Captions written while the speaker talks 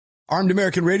Armed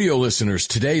American Radio listeners,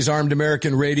 today's Armed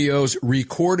American Radio's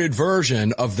recorded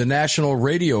version of the national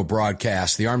radio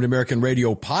broadcast, the Armed American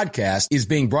Radio podcast, is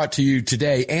being brought to you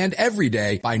today and every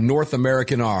day by North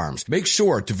American Arms. Make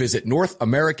sure to visit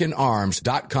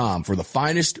NorthAmericanArms.com for the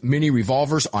finest mini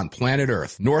revolvers on planet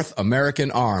Earth.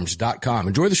 NorthAmericanArms.com.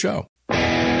 Enjoy the show.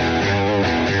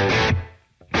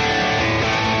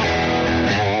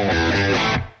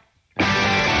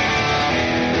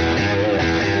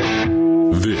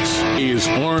 This is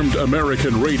Armed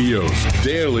American Radio's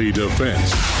Daily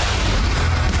Defense.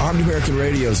 Armed American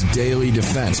Radio's Daily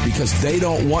Defense, because they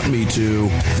don't want me to,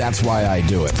 that's why I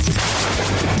do it.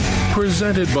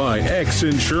 Presented by X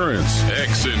Insurance.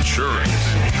 X Insurance.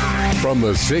 From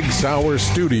the Sig Sauer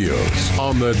Studios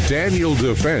on the Daniel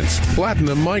Defense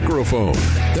Platinum Microphone.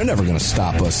 They're never going to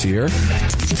stop us here.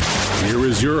 Here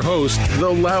is your host, the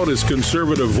loudest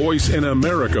conservative voice in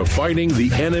America fighting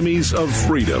the enemies of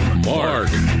freedom, Mark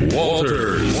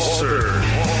Walters.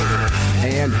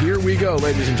 And here we go,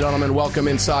 ladies and gentlemen. Welcome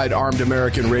inside Armed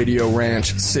American Radio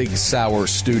Ranch Sig Sauer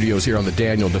Studios here on the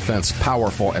Daniel Defense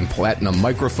Powerful and Platinum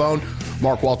Microphone.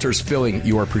 Mark Walters filling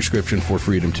your prescription for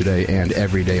freedom today and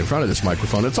every day in front of this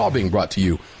microphone. It's all being brought to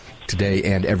you today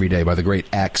and every day by the great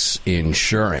X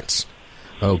Insurance.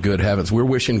 Oh, good heavens. We're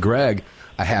wishing Greg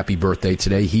a happy birthday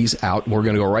today. He's out. We're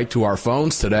going to go right to our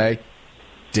phones today.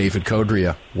 David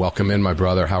Codrea, welcome in, my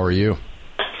brother. How are you?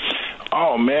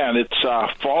 Oh, man, it's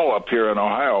fall up here in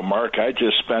Ohio, Mark. I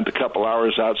just spent a couple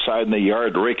hours outside in the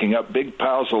yard raking up big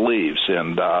piles of leaves.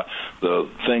 And the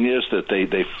thing is that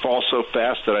they fall so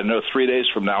fast that I know 3 days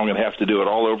from now I'm going to have to do it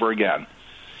all over again.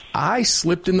 I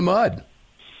slipped in the mud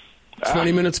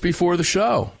 20 minutes before the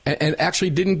show and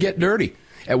actually didn't get dirty.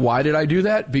 And why did I do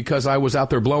that? Because I was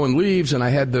out there blowing leaves, and I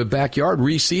had the backyard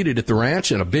reseeded at the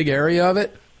ranch in a big area of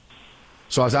it.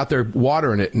 So I was out there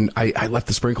watering it, and I left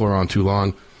the sprinkler on too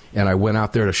long, and I went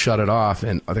out there to shut it off,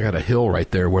 and they got a hill right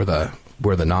there where the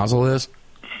nozzle is,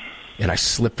 and I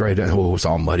slipped right in. Oh, it was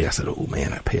all muddy. I said, oh,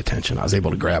 man, I pay attention. I was able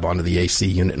to grab onto the AC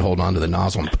unit and hold onto the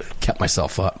nozzle and kept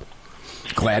myself up.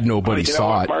 Glad nobody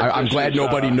saw it. I'm glad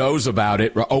nobody knows about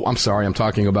it. Oh, I'm sorry. I'm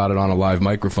talking about it on a live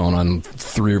microphone on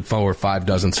 3 or 4 or 5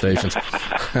 dozen stations.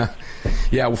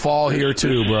 Yeah, we'll fall here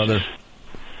too, brother.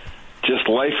 Just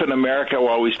life in America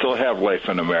while we still have life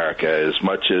in America, as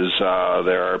much as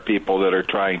there are people that are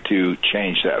trying to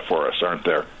change that for us, aren't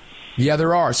there? Yeah,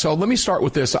 there are. So let me start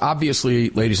with this. Obviously,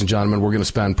 ladies and gentlemen, we're going to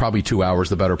spend probably 2 hours,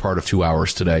 the better part of 2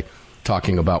 hours today,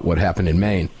 talking about what happened in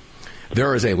Maine.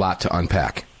 There is a lot to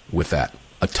unpack with that.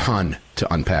 A ton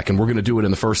to unpack, and we're going to do it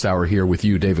in the first hour here with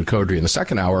you, David Codrea. In the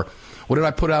second hour, what did I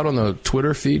put out on the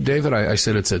Twitter feed, David? I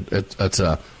said it's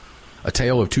a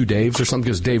tale of two Daves or something,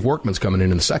 because Dave Workman's coming in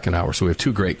the second hour, so we have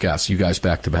two great guests, you guys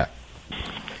back to back.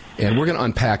 And we're going to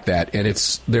unpack that, and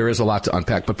there is a lot to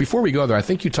unpack. But before we go there, I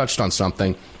think you touched on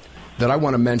something that I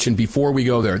want to mention before we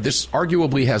go there. This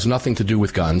arguably has nothing to do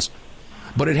with guns,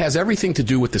 but it has everything to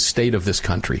do with the state of this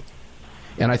country.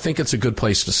 And I think it's a good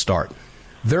place to start.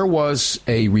 There was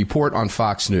a report on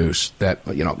Fox News that,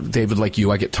 David, like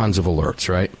you, I get tons of alerts,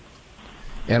 right?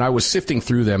 And I was sifting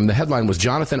through them. The headline was,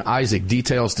 Jonathan Isaac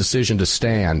details decision to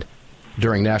stand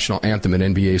during national anthem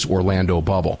in NBA's Orlando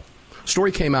bubble.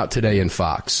 Story came out today in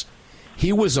Fox.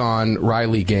 He was on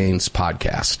Riley Gaines'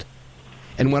 podcast.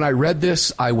 And when I read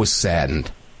this, I was saddened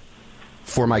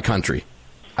for my country.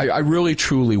 I really,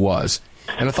 truly was.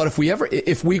 And I thought if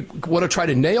we want to try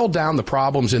to nail down the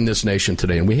problems in this nation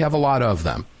today, and we have a lot of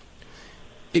them,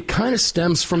 it kind of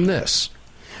stems from this.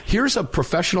 Here's a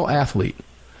professional athlete.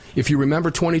 If you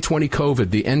remember 2020 COVID,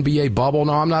 the NBA bubble.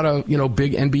 No, I'm not a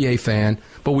big NBA fan,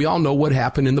 but we all know what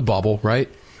happened in the bubble, right?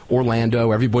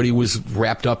 Orlando, everybody was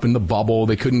wrapped up in the bubble.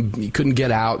 They couldn't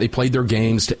get out. They played their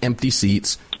games to empty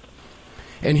seats.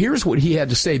 And here's what he had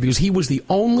to say, because he was the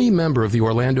only member of the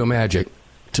Orlando Magic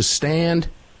to stand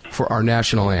for our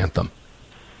national anthem.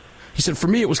 He said, for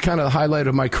me, it was kind of the highlight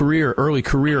of my early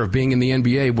career of being in the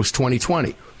NBA was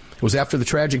 2020. It was after the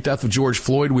tragic death of George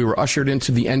Floyd. We were ushered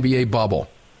into the NBA bubble,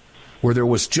 where there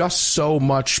was just so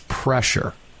much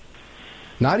pressure.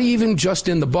 Not even just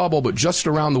in the bubble, but just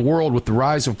around the world with the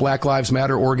rise of Black Lives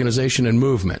Matter organization and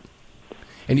movement.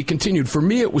 And he continued, for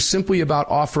me, it was simply about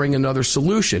offering another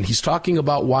solution. He's talking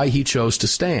about why he chose to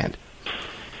stand.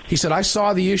 He said, I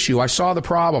saw the issue, I saw the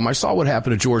problem, I saw what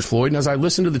happened to George Floyd, and as I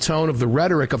listened to the tone of the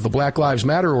rhetoric of the Black Lives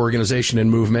Matter organization and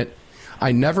movement,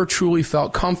 I never truly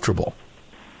felt comfortable.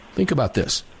 Think about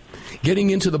this. Getting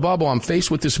into the bubble, I'm faced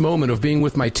with this moment of being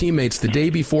with my teammates the day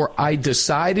before I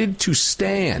decided to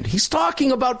stand. He's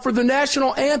talking about for the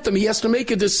national anthem. He has to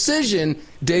make a decision,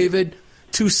 David,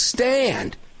 to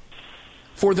stand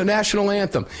for the national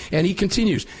anthem. And he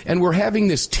continues, and we're having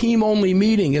this team-only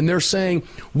meeting, and they're saying,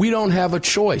 we don't have a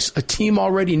choice. A team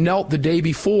already knelt the day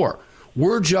before.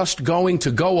 We're just going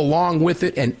to go along with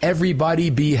it and everybody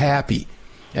be happy.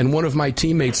 And one of my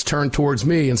teammates turned towards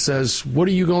me and says, what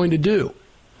are you going to do?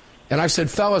 And I said,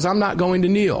 fellas, I'm not going to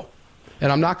kneel.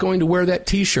 And I'm not going to wear that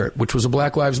T-shirt, which was a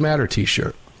Black Lives Matter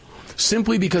T-shirt,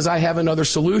 simply because I have another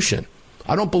solution.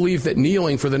 I don't believe that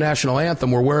kneeling for the national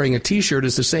anthem or wearing a T-shirt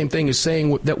is the same thing as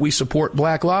saying that we support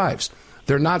black lives.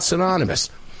 They're not synonymous.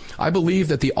 I believe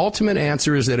that the ultimate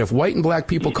answer is that if white and black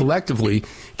people collectively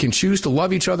can choose to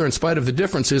love each other in spite of the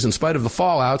differences, in spite of the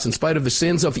fallouts, in spite of the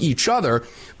sins of each other,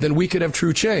 then we could have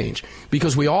true change,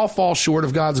 because we all fall short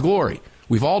of God's glory.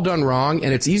 We've all done wrong,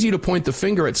 and it's easy to point the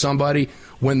finger at somebody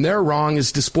when their wrong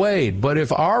is displayed. But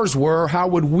if ours were, how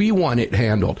would we want it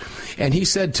handled? And he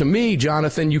said to me,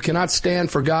 Jonathan, you cannot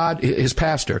stand for God, his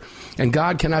pastor, and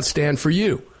God cannot stand for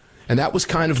you. And that was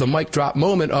kind of the mic drop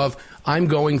moment of, I'm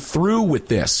going through with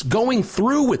this. Going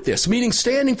through with this, meaning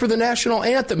standing for the national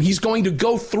anthem. He's going to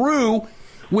go through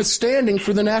with standing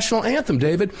for the national anthem,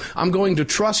 David. I'm going to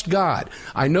trust God.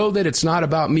 I know that it's not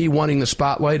about me wanting the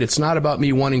spotlight. It's not about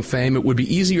me wanting fame. It would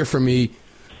be easier for me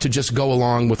to just go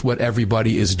along with what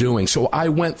everybody is doing. So I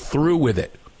went through with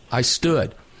it. I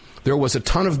stood. There was a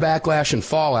ton of backlash and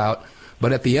fallout,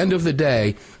 but at the end of the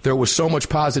day, there was so much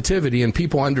positivity and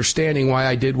people understanding why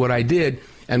I did what I did,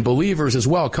 and believers as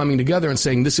well coming together and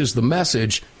saying this is the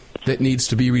message that needs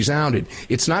to be resounded.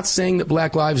 It's not saying that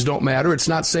black lives don't matter. It's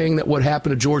not saying that what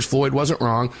happened to George Floyd wasn't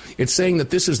wrong. It's saying that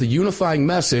this is the unifying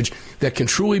message that can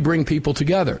truly bring people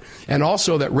together. And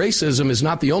also that racism is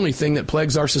not the only thing that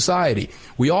plagues our society.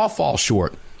 We all fall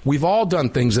short. We've all done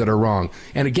things that are wrong.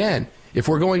 And again, if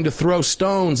we're going to throw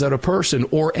stones at a person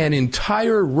or an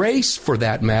entire race for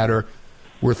that matter,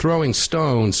 we're throwing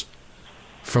stones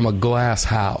from a glass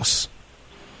house.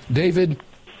 David,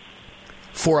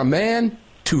 for a man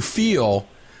to feel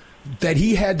that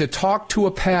he had to talk to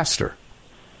a pastor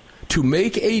to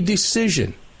make a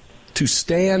decision to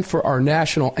stand for our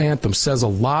national anthem says a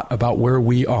lot about where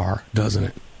we are, doesn't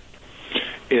it?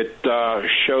 It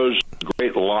shows a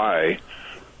great lie.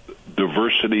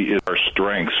 Diversity is our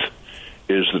strength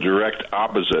is the direct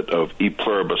opposite of e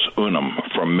pluribus unum,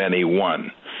 from many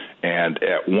one. And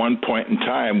at one point in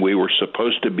time, we were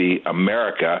supposed to be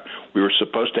America. We were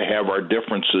supposed to have our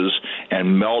differences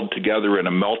and meld together in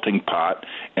a melting pot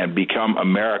and become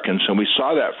Americans. And we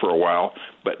saw that for a while.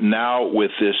 But now with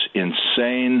this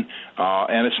insane,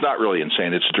 and it's not really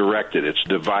insane, it's directed, it's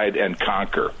divide and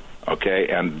conquer. Okay,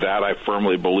 and that I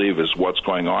firmly believe is what's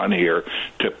going on here,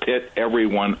 to pit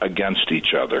everyone against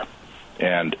each other.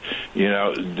 And, you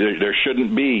know, there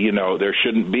shouldn't be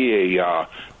a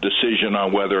decision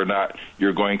on whether or not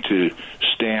you're going to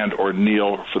stand or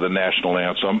kneel for the national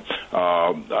anthem.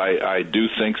 I do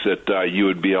think that you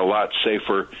would be a lot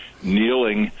safer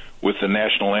kneeling with the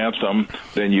national anthem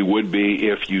than you would be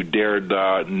if you dared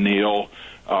kneel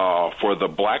for the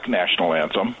black national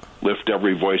anthem. Lift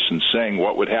every voice and sing.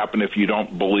 What would happen if you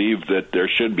don't believe that there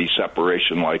should be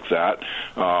separation like that?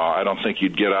 I don't think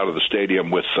you'd get out of the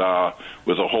stadium with a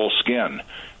whole skin.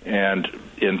 And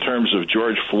in terms of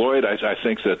George Floyd, I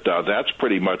think that that's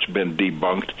pretty much been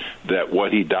debunked, that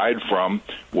what he died from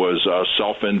was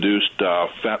self-induced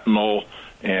fentanyl.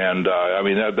 And, I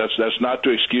mean, that's not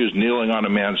to excuse kneeling on a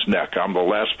man's neck. I'm the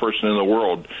last person in the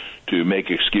world to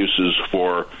make excuses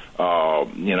for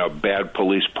bad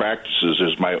police practices,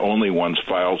 as my Only Ones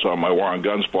files on my War on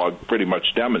Guns blog pretty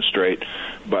much demonstrate.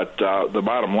 But the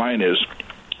bottom line is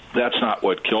that's not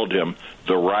what killed him.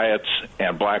 The riots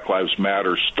and Black Lives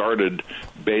Matter started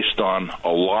based on a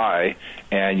lie,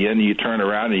 and then you turn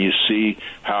around and you see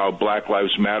how Black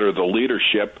Lives Matter, the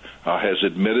leadership, has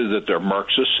admitted that they're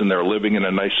Marxists and they're living in a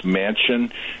nice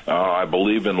mansion, I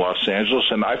believe, in Los Angeles.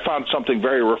 And I found something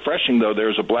very refreshing, though.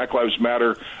 There's a Black Lives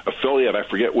Matter affiliate, I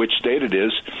forget which state it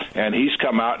is, and he's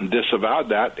come out and disavowed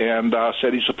that and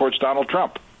said he supports Donald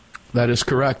Trump. That is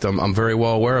correct. I'm very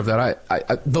well aware of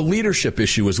that. The leadership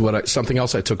issue is something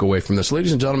else I took away from this.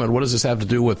 Ladies and gentlemen, what does this have to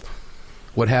do with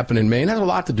what happened in Maine? It has a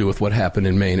lot to do with what happened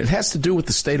in Maine. It has to do with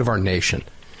the state of our nation.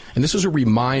 And this is a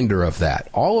reminder of that.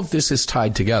 All of this is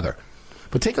tied together.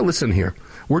 But take a listen here.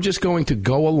 We're just going to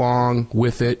go along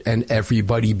with it and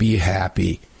everybody be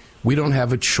happy. We don't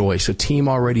have a choice. A team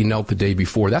already knelt the day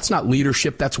before. That's not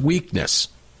leadership. That's weakness.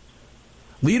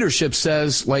 Leadership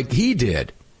says, like he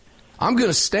did, I'm going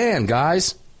to stand,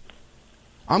 guys.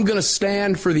 I'm going to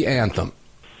stand for the anthem.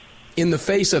 In the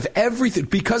face of everything,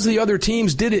 because the other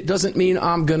teams did it doesn't mean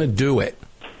I'm going to do it.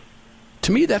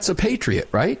 To me, that's a patriot,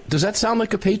 right? Does that sound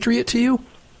like a patriot to you?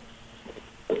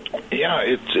 Yeah,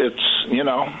 it's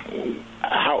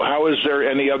how is there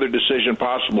any other decision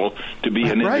possible to be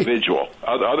an individual?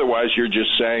 Otherwise, you're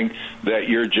just saying that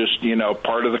you're just,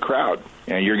 part of the crowd,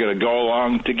 and you're going to go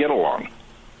along to get along.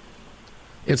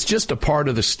 It's just a part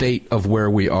of the state of where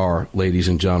we are, ladies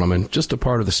and gentlemen, just a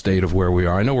part of the state of where we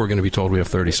are. I know we're going to be told we have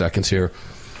 30 seconds here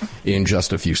in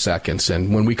just a few seconds.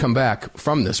 And when we come back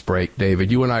from this break,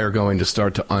 David, you and I are going to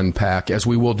start to unpack, as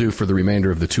we will do for the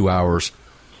remainder of the 2 hours,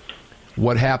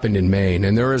 what happened in Maine.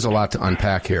 And there is a lot to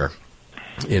unpack here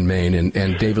in Maine.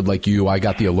 And David, like you, I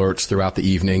got the alerts throughout the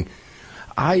evening.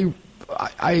 I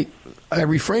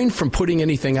refrained from putting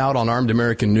anything out on Armed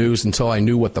American News until I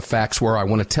knew what the facts were. I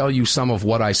want to tell you some of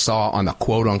what I saw on the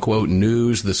quote-unquote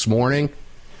news this morning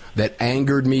that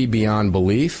angered me beyond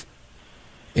belief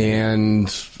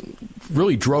and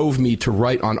really drove me to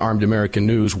write on Armed American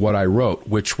News what I wrote,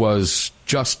 which was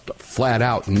just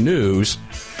flat-out news.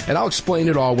 And I'll explain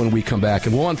it all when we come back,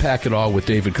 and we'll unpack it all with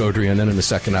David Codrea, and then in the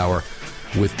second hour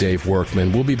with Dave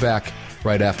Workman. We'll be back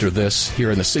right after this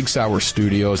here in the 6 Hour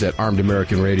studios at Armed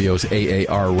American Radio's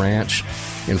AAR Ranch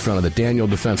in front of the Daniel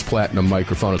Defense Platinum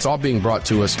microphone. It's all being brought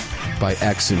to us by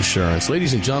X Insurance.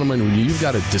 Ladies and gentlemen, when you've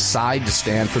got to decide to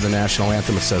stand for the national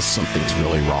anthem, it says something's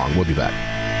really wrong. We'll be back.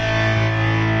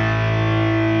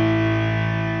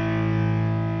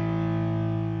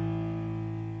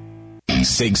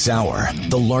 Sig Sauer,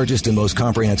 the largest and most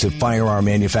comprehensive firearm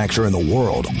manufacturer in the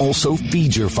world, also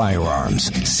feeds your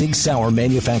firearms. Sig Sauer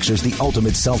manufactures the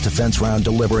ultimate self-defense round,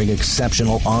 delivering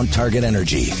exceptional on-target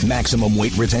energy, maximum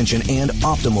weight retention, and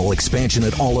optimal expansion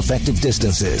at all effective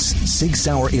distances. Sig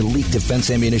Sauer Elite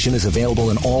Defense ammunition is available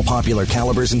in all popular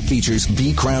calibers and features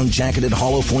V-crown jacketed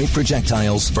hollow point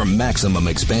projectiles for maximum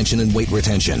expansion and weight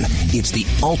retention. It's the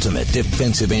ultimate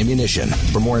defensive ammunition.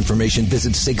 For more information,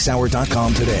 visit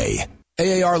SigSauer.com today.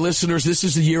 AAR listeners, this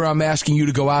is the year I'm asking you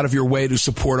to go out of your way to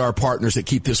support our partners that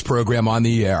keep this program on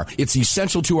the air. It's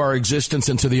essential to our existence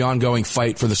and to the ongoing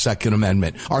fight for the Second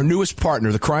Amendment. Our newest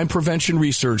partner, the Crime Prevention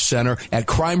Research Center at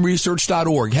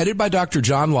crimeresearch.org, headed by Dr.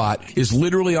 John Lott, is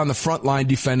literally on the front line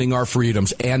defending our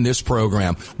freedoms and this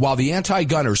program. While the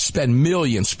anti-gunners spend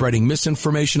millions spreading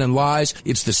misinformation and lies,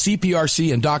 it's the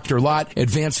CPRC and Dr. Lott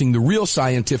advancing the real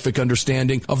scientific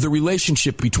understanding of the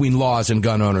relationship between laws and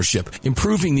gun ownership,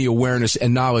 improving the awareness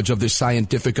and knowledge of this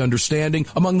scientific understanding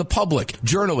among the public,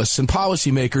 journalists, and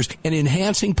policymakers, and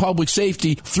enhancing public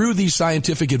safety through these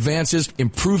scientific advances,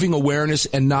 improving awareness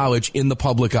and knowledge in the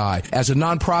public eye. As a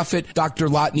nonprofit, Dr.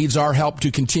 Lott needs our help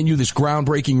to continue this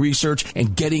groundbreaking research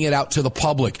and getting it out to the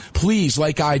public. Please,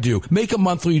 like I do, make a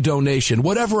monthly donation,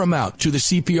 whatever amount, to the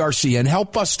CPRC and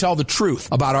help us tell the truth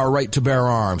about our right to bear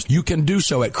arms. You can do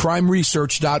so at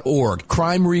crimeresearch.org.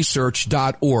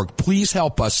 crimeresearch.org. Please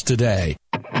help us today.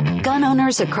 Gun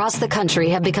owners across the country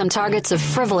have become targets of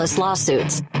frivolous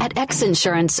lawsuits. At X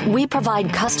Insurance, we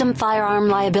provide custom firearm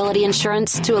liability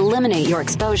insurance to eliminate your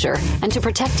exposure and to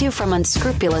protect you from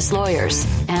unscrupulous lawyers.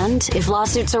 And if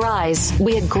lawsuits arise,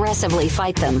 we aggressively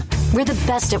fight them. We're the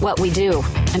best at what we do,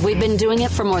 and we've been doing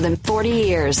it for more than 40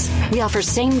 years. We offer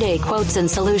same-day quotes and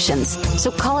solutions.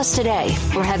 So call us today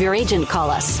or have your agent call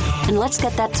us, and let's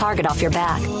get that target off your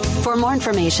back. For more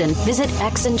information, visit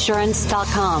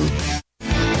xinsurance.com.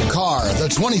 Car, the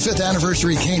 25th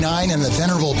anniversary K9 and the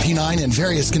venerable P9 in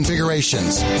various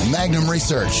configurations. Magnum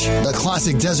Research, the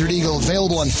classic Desert Eagle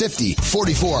available in 50,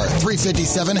 44,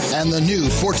 357, and the new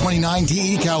 429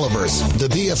 DE calibers. The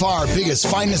BFR biggest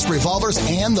finest revolvers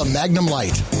and the Magnum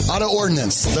Light. Auto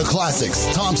Ordnance, the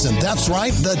classics. Thompson, that's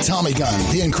right, the Tommy gun,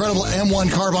 the incredible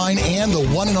M1 carbine, and the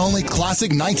one and only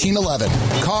classic 1911.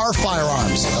 Car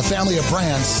Firearms, a family of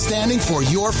brands standing for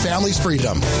your family's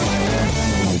freedom.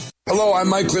 Hello, I'm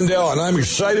Mike Lindell, and I'm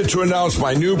excited to announce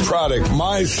my new product,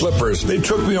 My Slippers. They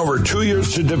took me over 2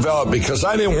 years to develop because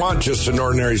I didn't want just an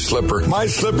ordinary slipper. My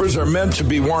slippers are meant to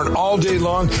be worn all day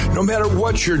long, no matter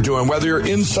what you're doing, whether you're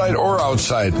inside or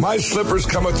outside. My slippers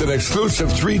come with an exclusive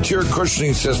 3-tier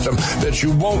cushioning system that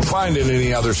you won't find in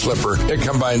any other slipper. It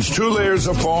combines 2 layers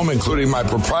of foam, including my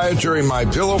proprietary My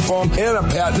Pillow foam and a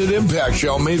patented impact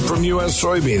gel made from U.S.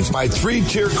 soybeans. My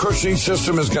 3-tier cushioning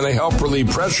system is going to help relieve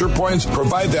pressure points,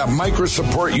 provide that micro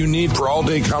support you need for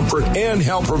all-day comfort, and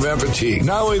help prevent fatigue.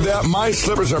 Not only that, my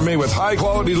slippers are made with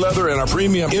high-quality leather and a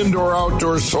premium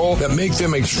indoor-outdoor sole that make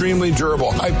them extremely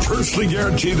durable. I personally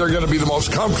guarantee they're going to be the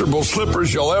most comfortable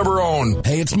slippers you'll ever own.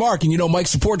 Hey, it's Mark, and you know Mike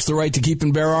supports the right to keep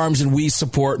and bear arms, and we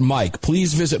support Mike.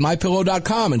 Please visit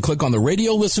MyPillow.com and click on the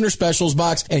radio listener specials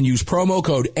box and use promo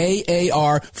code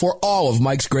AAR for all of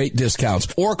Mike's great discounts.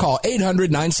 Or call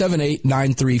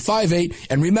 800-978-9358,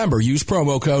 and remember, use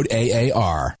promo code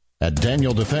AAR. At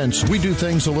Daniel Defense, we do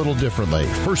things a little differently.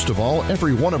 First of all,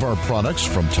 every one of our products,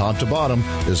 from top to bottom,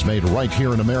 is made right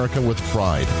here in America with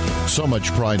pride. So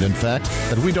much pride, in fact,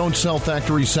 that we don't sell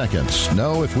factory seconds.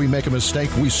 No, if we make a mistake,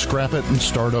 we scrap it and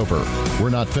start over. We're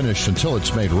not finished until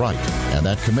it's made right. And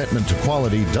that commitment to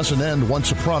quality doesn't end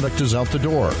once a product is out the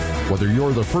door. Whether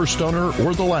you're the first owner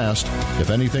or the last, if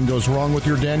anything goes wrong with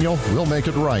your Daniel, we'll make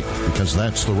it right, because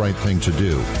that's the right thing to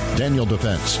do. Daniel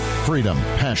Defense. Freedom,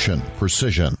 passion,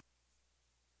 precision.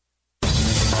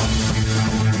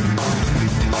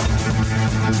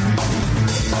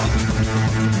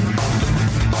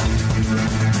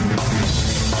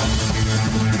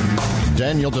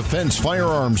 Daniel Defense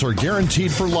firearms are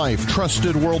guaranteed for life,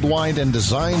 trusted worldwide, and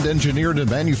designed, engineered, and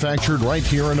manufactured right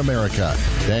here in America.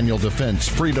 Daniel Defense,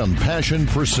 freedom, passion,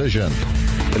 precision.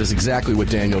 That is exactly what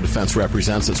Daniel Defense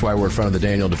represents. That's why we're in front of the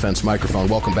Daniel Defense microphone.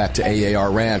 Welcome back to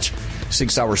AAR Ranch.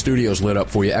 6 Hour Studios lit up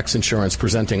for you. X Insurance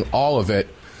presenting all of it.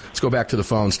 Let's go back to the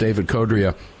phones. David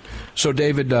Codrea. So,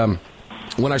 David,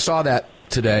 when I saw that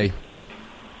today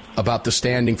about the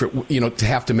standing for, to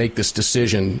have to make this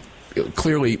decision,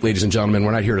 clearly, ladies and gentlemen,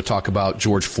 we're not here to talk about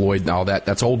George Floyd and all that.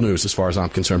 That's old news as far as I'm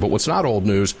concerned. But what's not old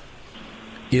news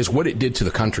is what it did to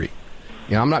the country.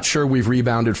 I'm not sure we've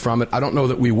rebounded from it. I don't know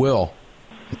that we will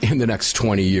in the next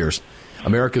 20 years.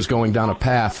 America's going down a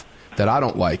path that I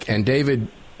don't like. And David,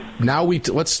 now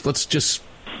let's just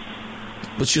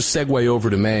segue over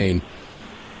to Maine,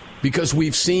 because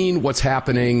we've seen what's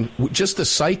happening, just the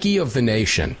psyche of the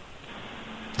nation,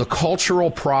 the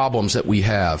cultural problems that we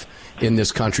have in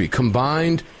this country,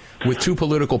 combined with two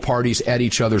political parties at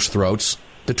each other's throats.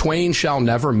 The twain shall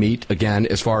never meet again,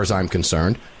 as far as I'm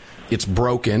concerned. It's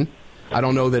broken. I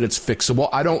don't know that it's fixable.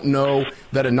 I don't know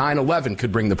that a 9/11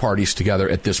 could bring the parties together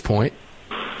at this point.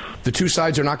 The two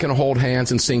sides are not going to hold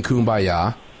hands and sing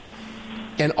Kumbaya.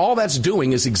 And all that's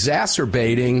doing is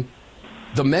exacerbating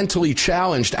the mentally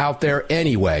challenged out there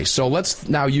anyway. So let's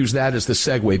now use that as the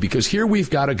segue, because here we've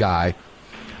got a guy.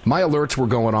 My alerts were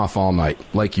going off all night,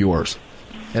 like yours.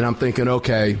 And I'm thinking,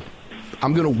 okay,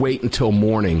 I'm going to wait until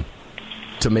morning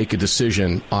to make a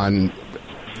decision on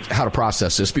how to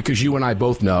process this, because you and I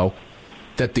both know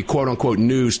that the quote-unquote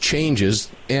news changes,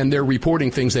 and they're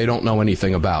reporting things they don't know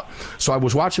anything about. So I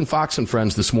was watching Fox and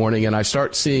Friends this morning, and I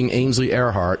start seeing Ainsley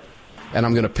Earhart, and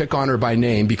I'm going to pick on her by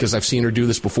name because I've seen her do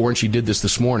this before, and she did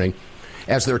this morning.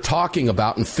 As they're talking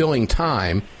about and filling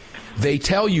time, they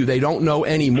tell you they don't know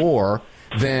any more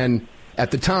than,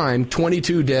 at the time,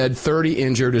 22 dead, 30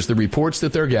 injured is the reports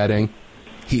that they're getting.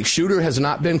 Shooter has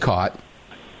not been caught.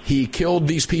 He killed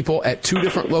these people at two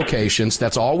different locations.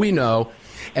 That's all we know.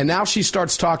 And now she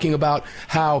starts talking about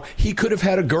how he could have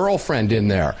had a girlfriend in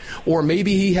there, or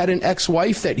maybe he had an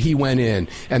ex-wife that he went in,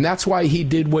 and that's why he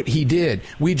did what he did.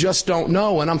 We just don't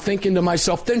know. And I'm thinking to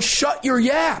myself, then shut your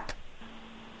yap.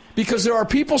 Because there are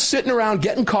people sitting around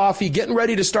getting coffee, getting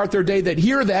ready to start their day, that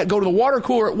hear that, go to the water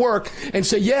cooler at work and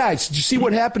say, yeah, did you see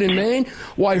what happened in Maine?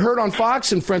 Well, I heard on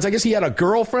Fox and Friends, I guess he had a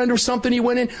girlfriend or something he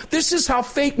went in. This is how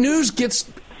fake news gets.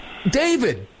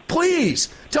 David, please,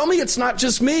 tell me it's not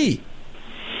just me.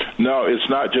 No, it's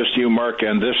not just you, Mark,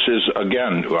 and this is,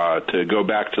 again, to go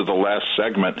back to the last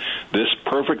segment, this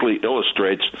perfectly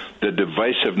illustrates the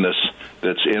divisiveness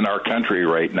that's in our country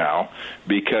right now,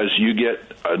 because you get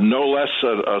no less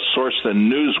a source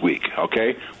than Newsweek,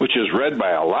 okay, which is read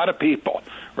by a lot of people,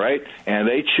 right? And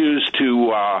they choose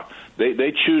to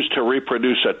they choose to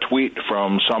reproduce a tweet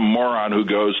from some moron who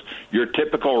goes, "Your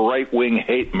typical right-wing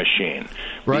hate machine,"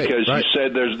 right, because right. You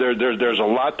said there's a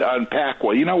lot to unpack.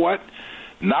 Well, you know what?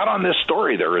 Not on this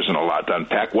story, there isn't a lot to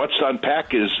unpack. What's to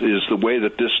unpack is the way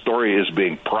that this story is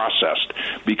being processed,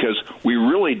 because we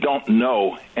really don't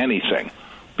know anything.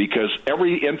 Because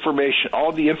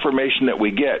all the information that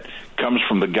we get comes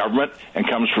from the government and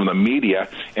comes from the media.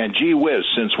 And gee whiz,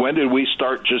 since when did we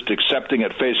start just accepting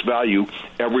at face value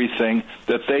everything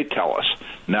that they tell us?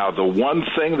 Now, the one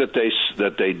thing that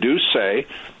they do say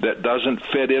that doesn't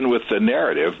fit in with the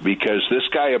narrative, because this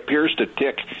guy appears to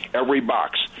tick every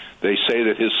box. They say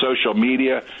that his social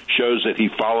media shows that he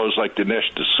follows like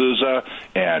Dinesh D'Souza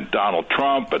and Donald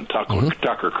Trump and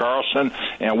Tucker Carlson.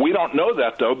 And we don't know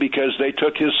that, though, because they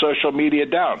took his social media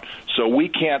down. So we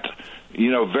can't,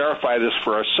 verify this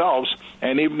for ourselves.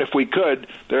 And even if we could,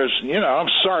 there's, I'm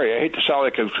sorry, I hate to sound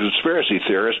like a conspiracy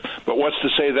theorist, but what's to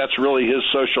say that's really his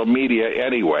social media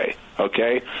anyway?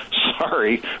 Okay?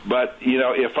 Sorry, but,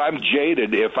 if I'm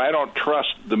jaded, if I don't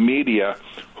trust the media,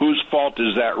 whose fault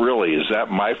is that really? Is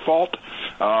that my fault?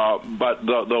 But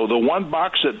the one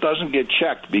box that doesn't get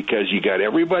checked, because you got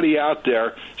everybody out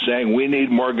there saying we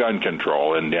need more gun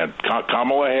control, and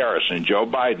Kamala Harris and Joe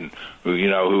Biden,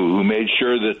 who made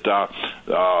sure that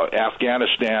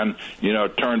Afghanistan,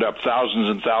 turned up thousands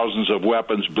and thousands of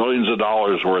weapons, billions of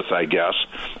dollars worth, I guess.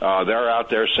 They're out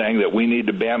there saying that we need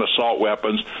to ban assault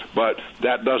weapons, but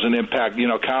that doesn't impact,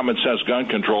 common sense gun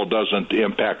control doesn't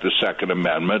impact the Second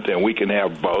Amendment, and we can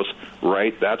have both,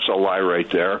 right? That's a lie right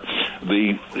there.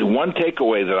 The one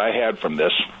takeaway that I had from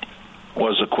this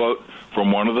was a quote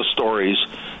from one of the stories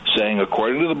saying,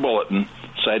 according to the Bulletin,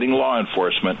 citing law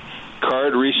enforcement,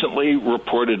 Card recently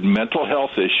reported mental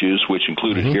health issues, which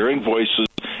included hearing voices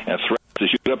and threats to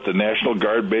shoot up the National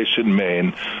Guard base in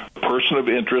Maine. A person of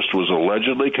interest was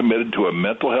allegedly committed to a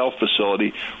mental health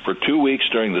facility for 2 weeks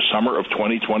during the summer of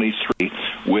 2023,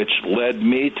 which led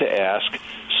me to ask,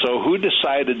 so who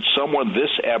decided someone this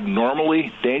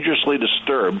abnormally, dangerously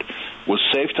disturbed was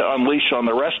safe to unleash on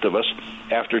the rest of us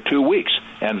after 2 weeks?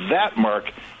 And that,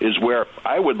 Mark, is where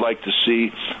I would like to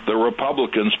see the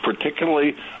Republicans,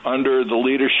 particularly under the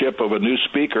leadership of a new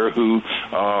speaker who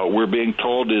we're being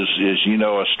told is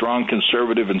a strong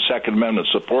conservative and Second Amendment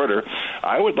supporter.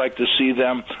 I would like to see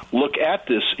them look at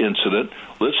this incident.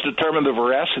 Let's determine the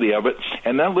veracity of it,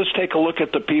 and then let's take a look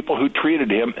at the people who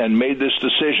treated him and made this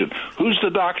decision. Who's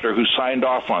the doctor who signed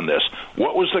off on this?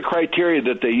 What was the criteria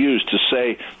that they used to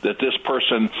say that this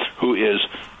person who is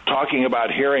talking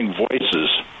about hearing voices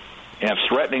and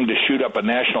threatening to shoot up a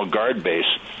National Guard base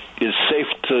is safe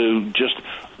to just,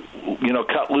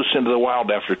 cut loose into the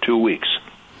wild after 2 weeks?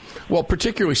 Well,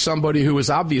 particularly somebody who is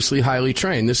obviously highly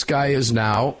trained. This guy is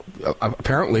now,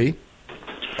 apparently,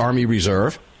 Army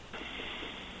Reserve.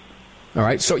 All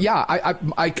right, so yeah,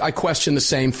 I question the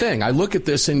same thing. I look at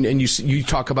this and you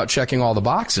talk about checking all the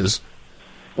boxes.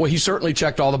 Well, he certainly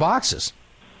checked all the boxes.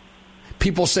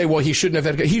 People say, well, he shouldn't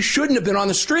have been on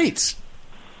the streets.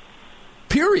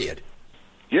 Period.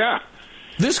 Yeah.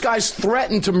 This guy's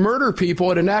threatened to murder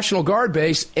people at a National Guard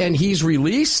base, and he's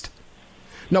released.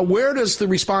 Now, where does the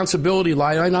responsibility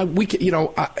lie? I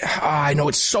know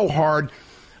it's so hard.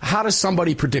 How does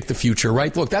somebody predict the future,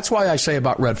 right? Look, that's why I say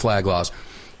about red flag laws.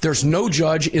 There's no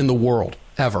judge in the world,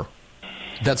 ever,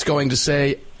 that's going to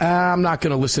say, I'm not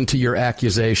going to listen to your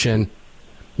accusation.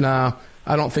 No,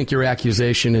 I don't think your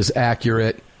accusation is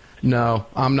accurate. No,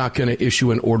 I'm not going to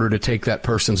issue an order to take that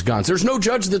person's guns. There's no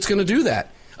judge that's going to do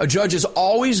that. A judge is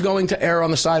always going to err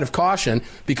on the side of caution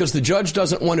because the judge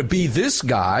doesn't want to be this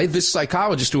guy, this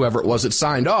psychologist, whoever it was that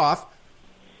signed off,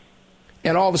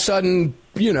 and all of a sudden,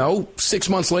 6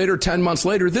 months later, 10 months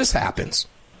later, this happens.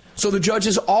 So the judge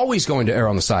is always going to err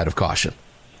on the side of caution,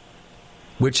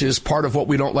 which is part of what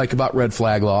we don't like about red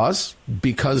flag laws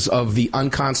because of the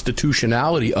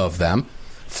unconstitutionality of them,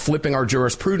 flipping our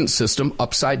jurisprudence system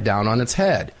upside down on its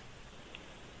head.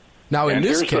 Now, in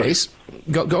this case,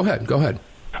 go ahead.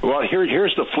 Well,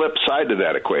 here's the flip side to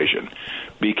that equation.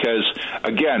 Because,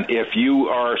 again, if you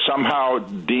are somehow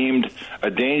deemed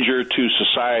a danger to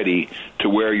society to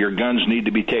where your guns need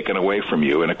to be taken away from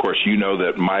you, and, of course, you know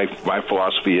that my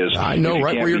philosophy is I know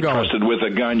right where you're going. You can't be trusted with a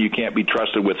gun, you can't be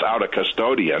trusted without a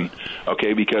custodian,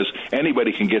 okay, because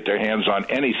anybody can get their hands on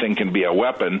anything can be a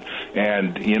weapon,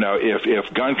 and,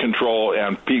 if gun control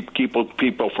and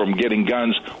people from getting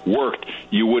guns worked,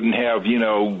 you wouldn't have,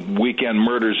 weekend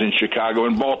murders in Chicago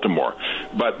and Baltimore.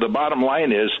 But the bottom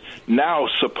line is, now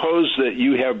suppose that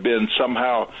you have been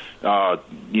somehow,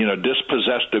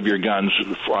 dispossessed of your guns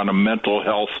on a mental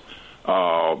health,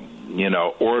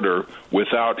 order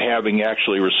without having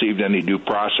actually received any due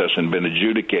process and been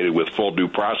adjudicated with full due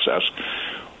process.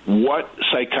 What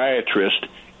psychiatrist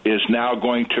is now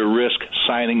going to risk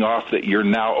signing off that you're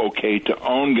now okay to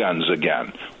own guns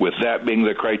again, with that being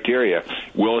the criteria?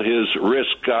 Will his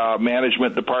risk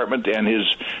management department and his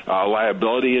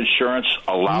liability insurance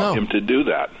allow him to do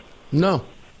that? No.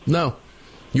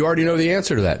 You already know the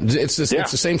answer to that. It's the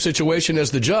same situation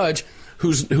as the judge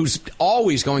who's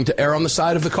always going to err on the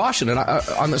side of the caution. And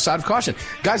on the side of caution.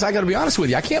 Guys, I got to be honest with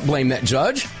you. I can't blame that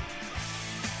judge.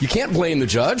 You can't blame the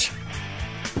judge.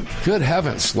 Good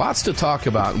heavens. Lots to talk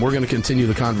about. And we're going to continue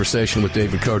the conversation with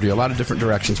David Codrea. A lot of different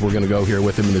directions we're going to go here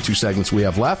with him in the 2 segments we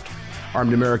have left.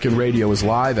 Armed American Radio is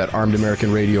live at Armed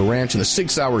American Radio Ranch in the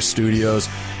 6 Hour Studios.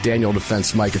 Daniel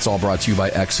Defense Mike. It's all brought to you by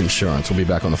X Insurance. We'll be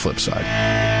back on the flip side.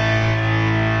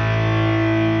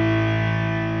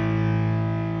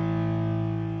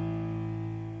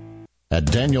 At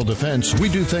Daniel Defense, we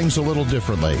do things a little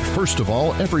differently. First of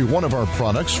all, every one of our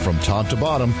products, from top to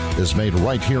bottom, is made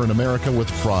right here in America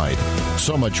with pride.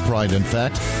 So much pride, in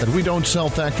fact, that we don't sell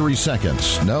factory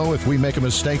seconds. No, if we make a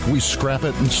mistake, we scrap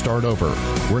it and start over.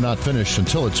 We're not finished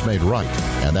until it's made right.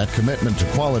 And that commitment to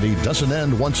quality doesn't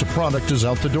end once a product is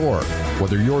out the door.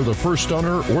 Whether you're the first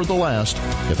owner or the last,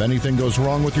 if anything goes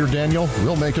wrong with your Daniel,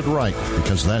 we'll make it right,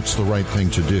 because that's the right thing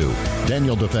to do.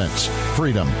 Daniel Defense.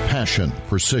 Freedom, passion,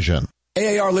 precision.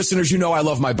 AAR listeners, you know I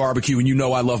love my barbecue and you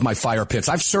know I love my fire pits.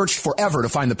 I've searched forever to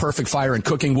find the perfect fire and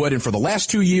cooking wood, and for the last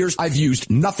 2 years, I've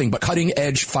used nothing but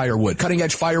cutting-edge firewood.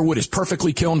 Cutting-edge firewood is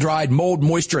perfectly kiln-dried, mold,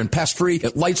 moisture, and pest-free.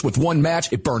 It lights with one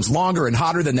match. It burns longer and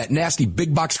hotter than that nasty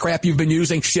big-box crap you've been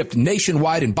using, shipped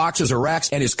nationwide in boxes or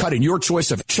racks, and is cut in your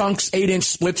choice of chunks, 8-inch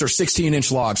splits, or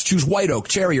 16-inch logs. Choose white oak,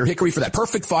 cherry, or hickory for that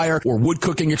perfect fire or wood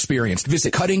cooking experience.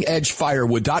 Visit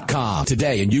cuttingedgefirewood.com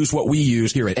today and use what we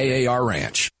use here at AAR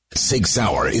Ranch. Sig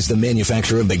Sauer is the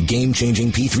manufacturer of the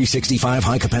game-changing P365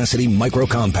 high-capacity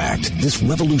micro-compact. This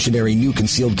revolutionary new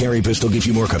concealed carry pistol gives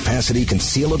you more capacity,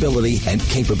 concealability, and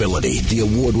capability. The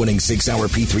award-winning Sig Sauer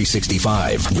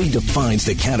P365 redefines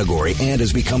the category and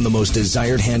has become the most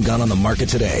desired handgun on the market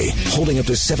today. Holding up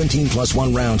to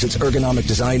 17+1 rounds, its ergonomic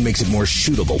design makes it more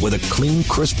shootable with a clean,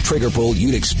 crisp trigger pull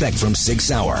you'd expect from Sig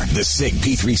Sauer. The Sig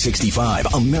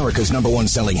P365, America's #1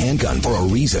 selling handgun for a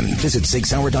reason. Visit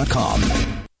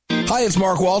SigSauer.com. Hi, it's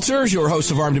Mark Walters, your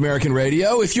host of Armed American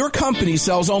Radio. If your company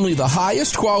sells only the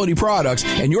highest quality products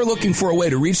and you're looking for a way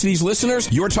to reach these listeners,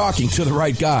 you're talking to the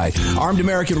right guy. Armed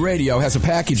American Radio has a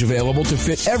package available to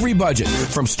fit every budget,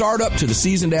 from startup to the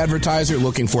seasoned advertiser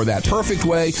looking for that perfect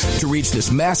way to reach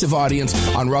this massive audience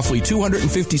on roughly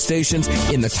 250 stations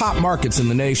in the top markets in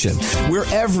the nation. We're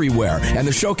everywhere, and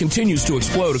the show continues to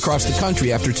explode across the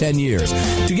country after 10 years.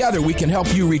 Together, we can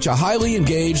help you reach a highly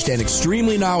engaged and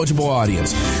extremely knowledgeable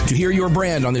audience. To hear your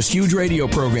brand on this huge radio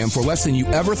program for less than you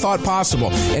ever thought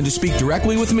possible, and to speak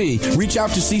directly with me, reach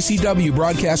out to CCW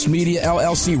Broadcast Media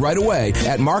LLC right away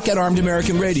at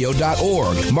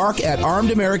mark@armedamericanradio.org.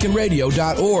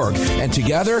 mark@armedamericanradio.org. And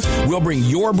together, we'll bring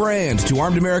your brand to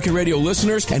Armed American Radio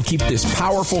listeners and keep this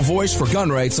powerful voice for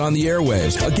gun rights on the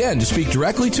airwaves. Again, to speak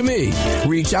directly to me,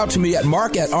 reach out to me at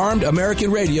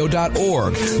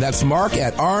mark@armedamericanradio.org. That's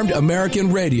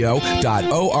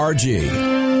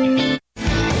mark@armedamericanradio.org.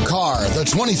 Car, the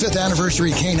 25th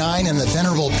anniversary K9 and the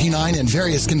venerable P9 in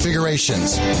various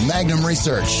configurations. Magnum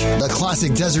Research, the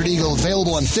classic Desert Eagle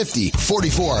available in 50,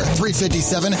 44,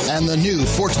 357, and the new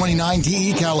 429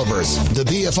 DE calibers. The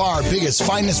BFR biggest,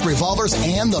 finest revolvers,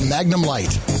 and the Magnum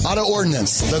Light. Auto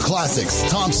Ordnance, the classics.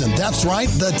 Thompson, that's right,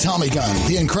 the Tommy gun,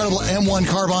 the incredible M1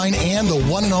 carbine, and the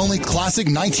one and only classic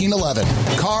 1911.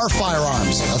 Car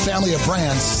Firearms, a family of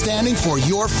brands standing for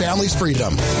your family's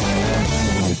freedom.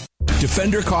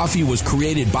 Defender Coffee was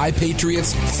created by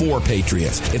patriots for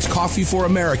patriots. It's coffee for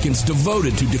Americans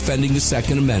devoted to defending the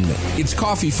Second Amendment. It's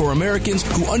coffee for Americans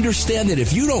who understand that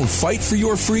if you don't fight for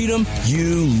your freedom,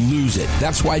 you lose it.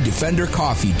 That's why Defender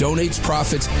Coffee donates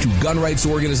profits to gun rights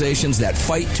organizations that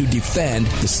fight to defend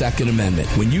the Second Amendment.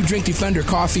 When you drink Defender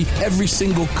Coffee, every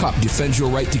single cup defends your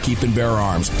right to keep and bear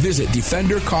arms. Visit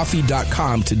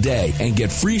DefenderCoffee.com today and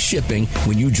get free shipping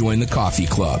when you join the coffee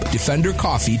club.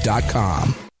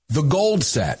 DefenderCoffee.com. The Gold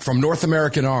Set from North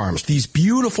American Arms. These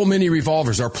beautiful mini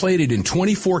revolvers are plated in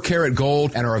 24-karat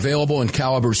gold and are available in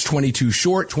calibers 22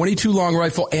 short, 22 long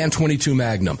rifle, and 22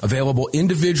 magnum. Available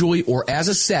individually or as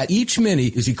a set, each mini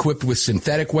is equipped with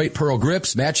synthetic white pearl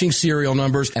grips, matching serial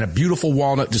numbers, and a beautiful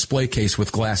walnut display case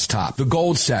with glass top. The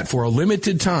Gold Set for a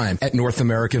limited time at North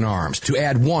American Arms. To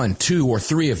add 1, 2, or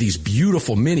 3 of these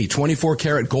beautiful mini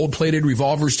 24-karat gold-plated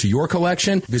revolvers to your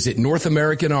collection, visit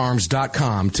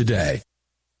NorthAmericanArms.com today.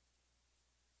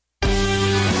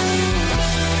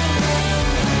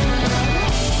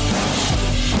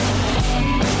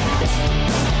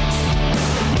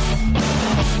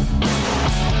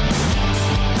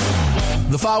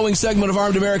 The following segment of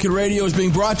Armed American Radio is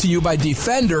being brought to you by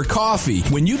Defender Coffee.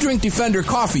 When you drink Defender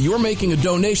Coffee, you're making a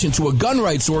donation to a gun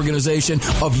rights organization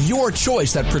of your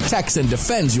choice that protects and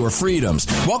defends your freedoms.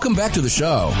 Welcome back to the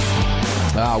show.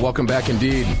 Welcome back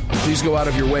indeed. Please go out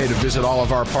of your way to visit all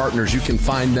of our partners. You can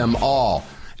find them all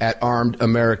at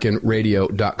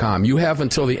armedamericanradio.com. You have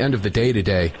until the end of the day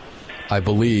today, I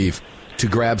believe, to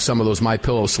grab some of those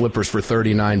MyPillow slippers for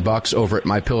 $39 over at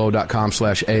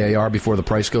mypillow.com/AAR before the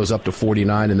price goes up to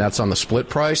 $49, and that's on the split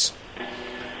price.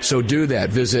 So do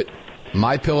that. Visit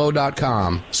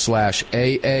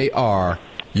mypillow.com/AAR.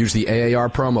 Use the AAR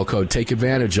promo code. Take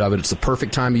advantage of it. It's the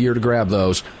perfect time of year to grab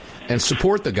those. And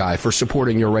support the guy for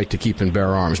supporting your right to keep and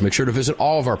bear arms. Make sure to visit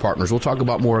all of our partners. We'll talk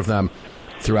about more of them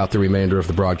throughout the remainder of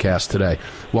the broadcast today.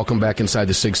 Welcome back inside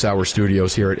the Sig Sauer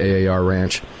studios here at AAR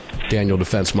Ranch. Daniel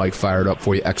Defense Mike fired up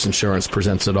for you. X Insurance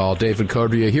presents it all. David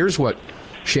Codrea, here's what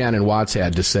Shannon Watts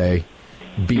had to say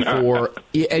before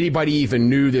anybody even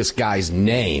knew this guy's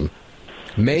name.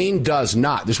 Maine does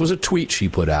not. This was a tweet she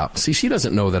put out. See, she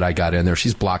doesn't know that I got in there.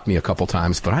 She's blocked me a couple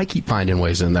times, but I keep finding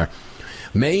ways in there.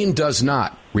 Maine does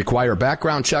not require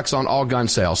background checks on all gun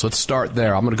sales. Let's start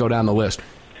there. I'm going to go down the list.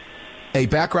 A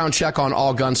background check on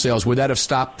all gun sales, would that have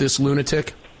stopped this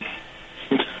lunatic?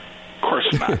 Of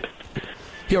course not.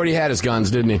 He already had his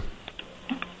guns, didn't he?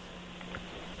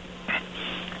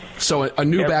 So a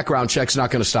new background check's not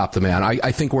going to stop the man.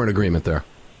 I think we're in agreement there.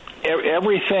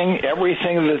 Everything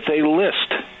that they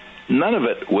list, none of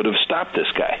it would have stopped this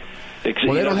guy.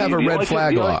 Well, they don't have a red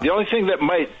flag law. The only thing that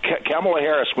might, Kamala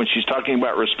Harris, when she's talking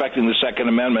about respecting the Second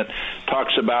Amendment,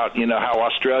 talks about, how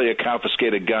Australia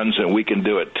confiscated guns and we can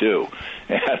do it too.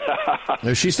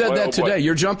 She said that today.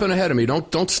 You're jumping ahead of me. Don't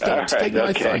take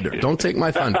my thunder. Don't take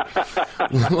my thunder.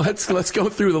 Let's go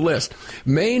through the list.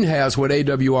 Maine has what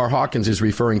AWR Hawkins is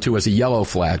referring to as a yellow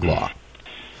flag law.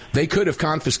 They could have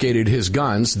confiscated his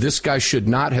guns. This guy should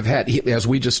not have had, as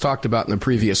we just talked about in the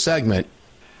previous segment,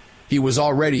 he was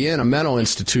already in a mental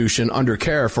institution under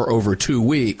care for over 2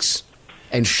 weeks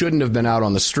and shouldn't have been out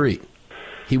on the street.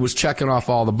 He was checking off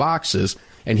all the boxes,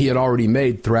 and he had already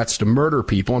made threats to murder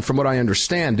people. And from what I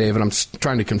understand, David, I'm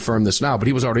trying to confirm this now, but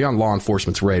he was already on law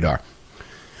enforcement's radar.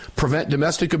 Prevent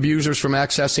domestic abusers from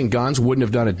accessing guns, wouldn't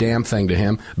have done a damn thing to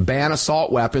him. Ban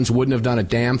assault weapons, wouldn't have done a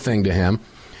damn thing to him.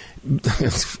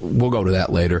 We'll go to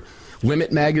that later.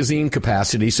 Limit magazine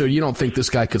capacity, so you don't think this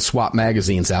guy could swap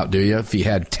magazines out, do you? If he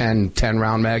had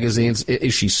 10-round magazines?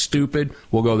 Is she stupid?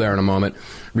 We'll go there in a moment.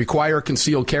 Require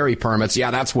concealed carry permits. Yeah,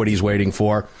 that's what he's waiting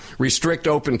for. Restrict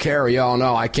open carry. Oh,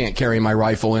 no, I can't carry my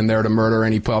rifle in there to murder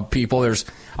any people.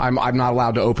 I'm not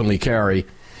allowed to openly carry.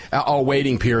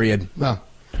 Waiting period. Well,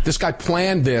 this guy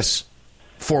planned this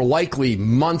for likely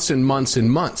months and months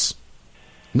and months.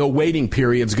 No waiting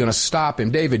period's going to stop him.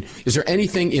 David, is there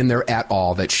anything in there at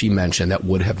all that she mentioned that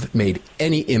would have made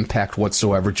any impact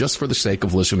whatsoever, just for the sake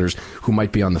of listeners who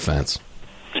might be on the fence?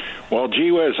 Well,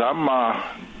 gee whiz, I'm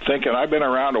thinking I've been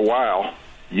around a while.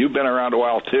 You've been around a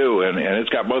while, too, and it's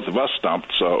got both of us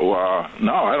stumped. So,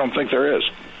 no, I don't think there is.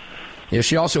 Yeah,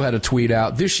 she also had a tweet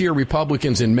out. This year,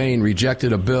 Republicans in Maine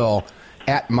rejected a bill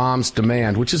at Mom's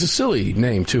Demand, which is a silly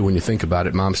name, too, when you think about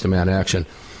it, Mom's Demand Action,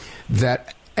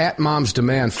 that at Mom's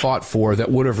Demand fought for that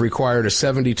would have required a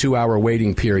 72-hour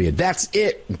waiting period. That's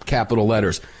it, capital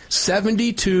letters.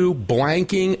 72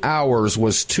 blanking hours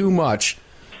was too much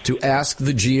to ask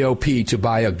the GOP to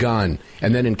buy a gun.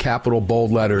 And then in capital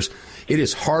bold letters, it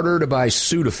is harder to buy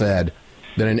Sudafed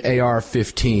than an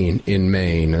AR-15 in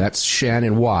Maine. And that's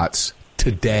Shannon Watts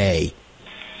today,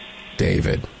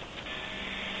 David.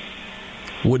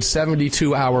 Would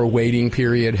 72-hour waiting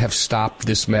period have stopped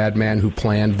this madman who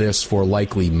planned this for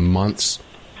likely months?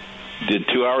 Did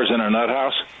 2 hours in a nut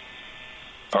house?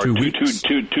 Or 2 weeks?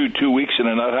 2 weeks in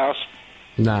a nut house?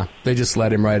 Nah, they just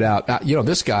let him right out.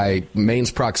 This guy, Maine's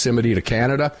proximity to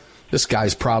Canada, this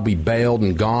guy's probably bailed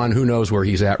and gone. Who knows where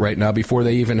he's at right now? Before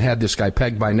they even had this guy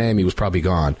pegged by name, he was probably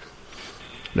gone.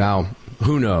 Now,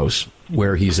 who knows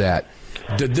where he's at?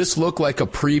 Did this look like a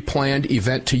pre-planned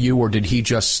event to you, or did he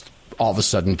just all of a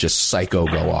sudden just psycho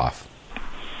go off?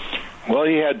 Well,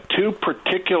 he had two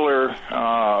particular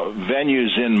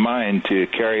venues in mind to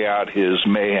carry out his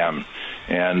mayhem,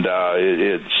 and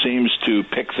it seems to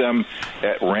pick them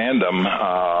at random.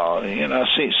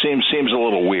 Seems a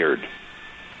little weird.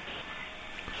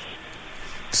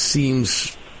 It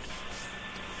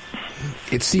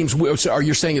seems weird. So are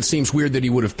you saying it seems weird that he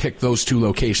would have picked those two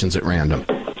locations at random?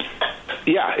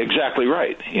 Yeah, exactly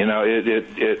right.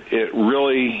 It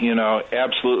really,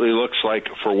 absolutely looks like,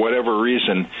 for whatever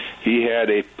reason, he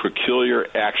had a peculiar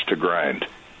axe to grind.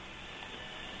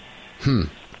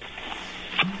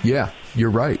 Yeah,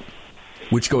 you're right.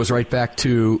 Which goes right back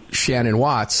to Shannon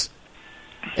Watts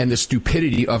and the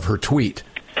stupidity of her tweet.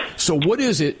 So what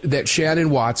is it that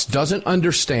Shannon Watts doesn't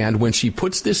understand when she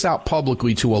puts this out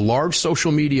publicly to a large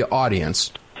social media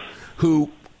audience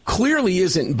who clearly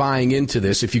isn't buying into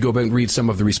this, if you go back and read some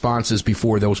of the responses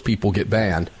before those people get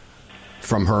banned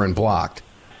from her and blocked?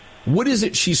 What is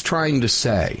it she's trying to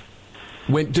say?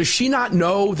 Does she not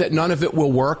know that none of it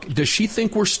will work? Does she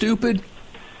think we're stupid?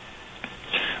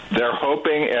 They're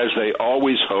hoping, as they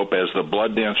always hope, as the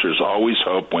blood dancers always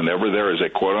hope, whenever there is a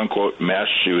quote-unquote mass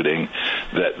shooting,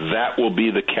 that will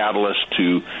be the catalyst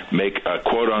to make a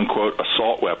quote-unquote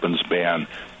assault weapons ban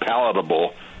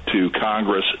palatable to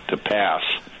Congress to pass.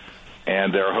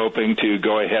 And they're hoping to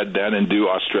go ahead then and do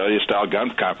Australia-style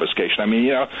gun confiscation. I mean,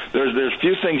 there's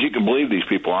few things you can believe these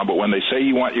people on, but when they say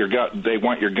they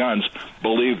want your guns,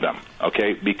 believe them,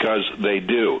 okay? Because they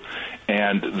do.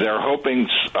 And they're hoping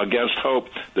against hope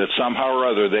that somehow or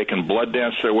other they can blood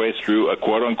dance their way through a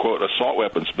quote-unquote assault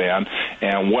weapons ban.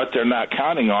 And what they're not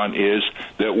counting on is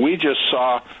that we just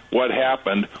saw what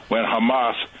happened when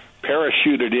Hamas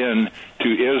parachuted in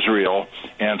to Israel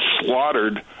and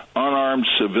slaughtered unarmed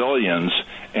civilians.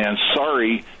 And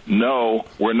no,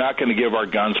 we're not going to give our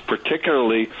guns,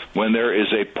 particularly when there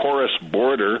is a porous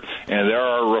border and there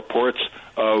are reports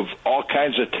of all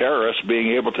kinds of terrorists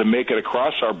being able to make it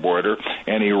across our border,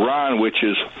 and Iran, which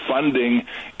is funding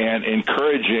and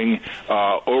encouraging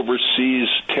overseas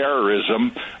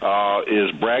terrorism,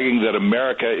 is bragging that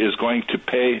America is going to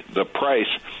pay the price.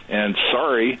 And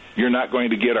you're not going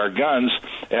to get our guns,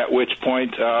 at which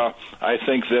point I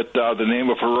think that the name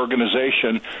of her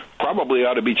organization probably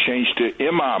ought to be changed to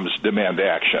Imams Demand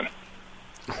Action.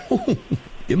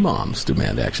 Imams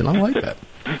Demand Action. I like that.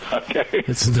 Okay.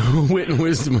 It's the wit and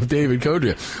wisdom of David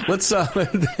Codrea.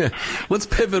 Let's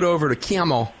pivot over to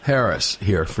Kamala Harris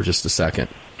here for just a second.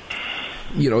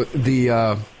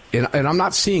 And I'm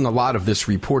not seeing a lot of this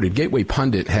reported. Gateway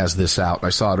Pundit has this out.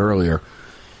 I saw it earlier.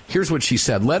 Here's what she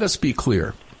said. Let us be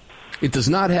clear. It does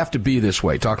not have to be this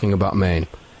way, talking about Maine,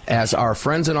 as our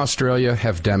friends in Australia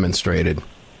have demonstrated.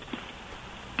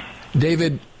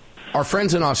 David, our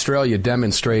friends in Australia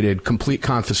demonstrated complete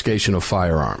confiscation of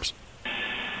firearms.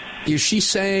 Is she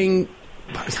saying,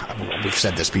 we've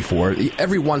said this before,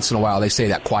 every once in a while they say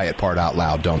that quiet part out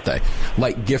loud, don't they?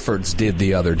 Like Giffords did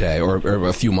the other day or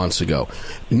a few months ago.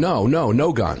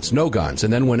 No guns.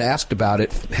 And then when asked about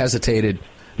it, hesitated,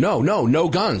 no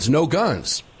guns.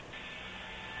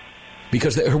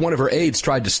 Because one of her aides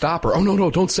tried to stop her. Oh,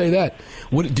 no, don't say that.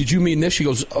 What did you mean this? She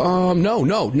goes,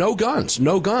 no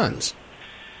guns.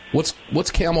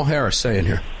 What's Kamala Harris saying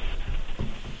here?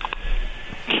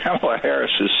 Kamala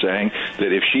Harris is saying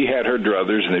that if she had her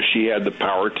druthers and if she had the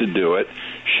power to do it,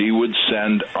 she would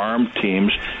send armed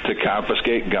teams to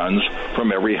confiscate guns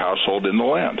from every household in the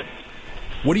land.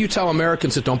 What do you tell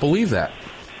Americans that don't believe that?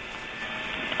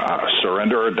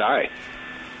 Surrender or die.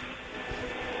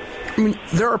 I mean,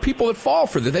 there are people that fall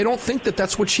for that. They don't think that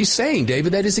that's what she's saying,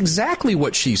 David. That is exactly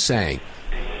what she's saying.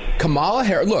 Kamala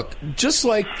Harris, look, just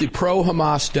like the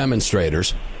pro-Hamas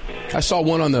demonstrators, I saw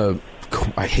one on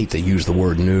I hate to use the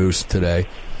word news today,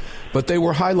 but they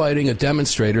were highlighting a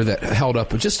demonstrator that held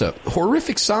up just a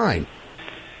horrific sign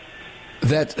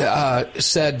that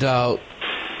said,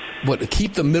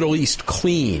 keep the Middle East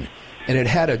clean. And it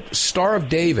had a Star of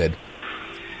David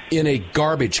in a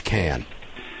garbage can.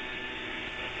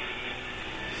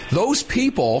 Those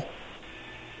people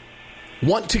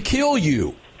want to kill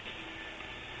you.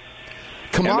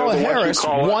 Kamala Harris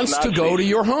wants to go to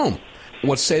your home.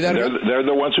 Let's say that. They're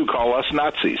the ones who call us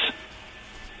Nazis.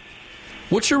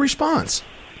 What's your response?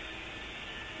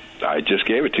 I just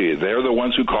gave it to you. They're the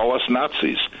ones who call us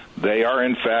Nazis. They are,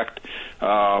 in fact,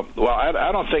 I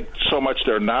don't think so much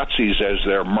they're Nazis as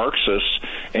they're Marxists.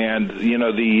 And,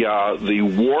 the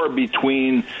war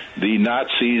between the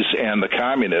Nazis and the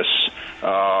communists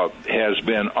has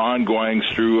been ongoing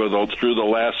through the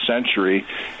last century.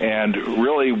 And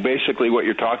really, basically, what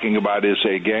you're talking about is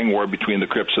a gang war between the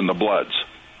Crips and the Bloods.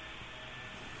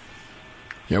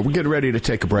 Yeah, we're getting ready to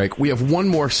take a break. We have one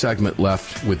more segment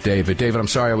left with David. David, I'm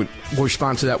sorry, we'll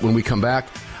respond to that when we come back.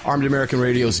 Armed American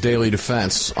Radio's Daily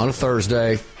Defense on a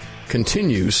Thursday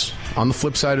continues on the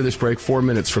flip side of this break 4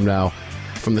 minutes from now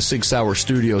from the Sig Sauer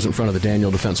studios in front of the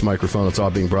Daniel Defense microphone. It's all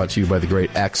being brought to you by the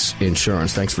great X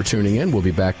Insurance. Thanks for tuning in. We'll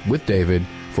be back with David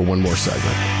for one more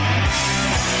segment.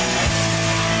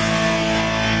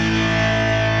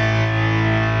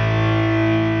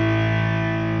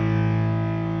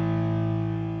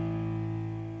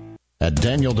 At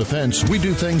Daniel Defense, we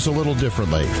do things a little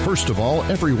differently. First of all,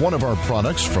 every one of our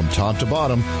products from top to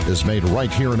bottom is made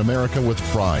right here in America with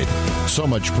pride. So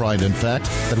much pride, in fact,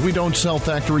 that we don't sell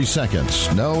factory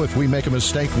seconds. No, if we make a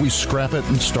mistake, we scrap it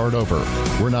and start over.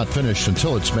 We're not finished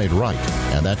until it's made right.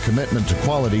 And that commitment to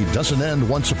quality doesn't end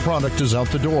once a product is out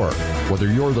the door.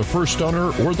 Whether you're the first owner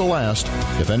or the last,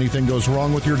 if anything goes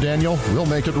wrong with your Daniel, we'll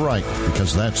make it right,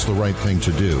 because that's the right thing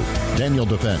to do. Daniel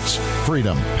Defense.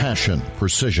 Freedom, passion,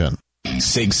 precision.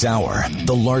 Sig Sauer,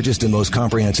 the largest and most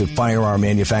comprehensive firearm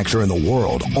manufacturer in the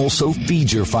world, also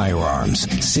feeds your firearms.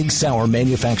 Sig Sauer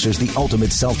manufactures the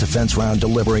ultimate self-defense round,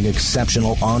 delivering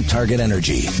exceptional on-target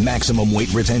energy, maximum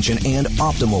weight retention, and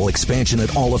optimal expansion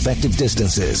at all effective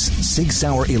distances. Sig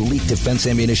Sauer Elite Defense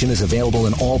ammunition is available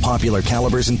in all popular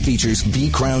calibers and features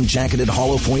V-crown jacketed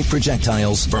hollow point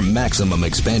projectiles for maximum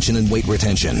expansion and weight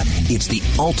retention. It's the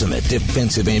ultimate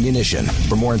defensive ammunition.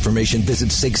 For more information, visit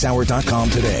SigSauer.com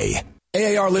today.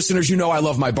 AAR listeners, you know I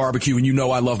love my barbecue and you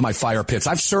know I love my fire pits.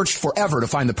 I've searched forever to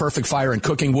find the perfect fire and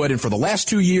cooking wood, and for the last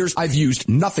 2 years, I've used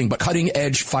nothing but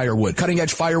cutting-edge firewood.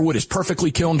 Cutting-edge firewood is perfectly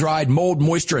kiln-dried, mold,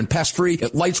 moisture, and pest-free.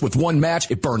 It lights with one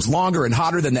match. It burns longer and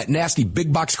hotter than that nasty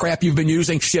big box crap you've been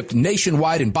using. Shipped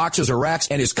nationwide in boxes or racks,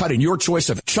 and is cut in your choice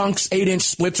of chunks, 8-inch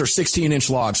splits, or 16-inch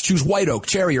logs. Choose white oak,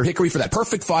 cherry, or hickory for that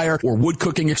perfect fire or wood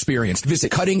cooking experience.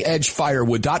 Visit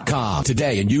cuttingedgefirewood.com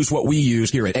today and use what we use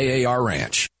here at AAR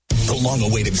Ranch. The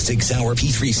long-awaited Sig Sauer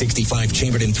P365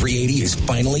 chambered in 380 is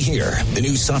finally here. The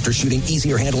new softer shooting,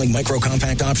 easier handling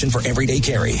micro-compact option for everyday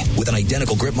carry. With an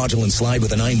identical grip module and slide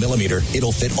with a 9mm,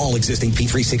 it'll fit all existing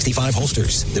P365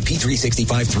 holsters. The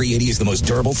P365 380 is the most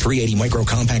durable 380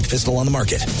 micro-compact pistol on the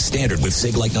market. Standard with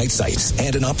SIG-like night sights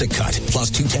and an optic cut, plus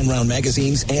 2 10-round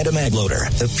magazines and a mag loader.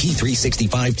 The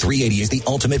P365 380 is the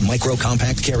ultimate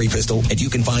micro-compact carry pistol, and you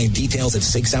can find details at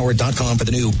SigSauer.com for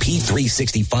the new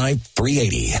P365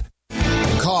 380.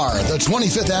 Car, the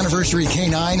 25th anniversary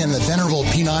K9 and the venerable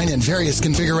P9 in various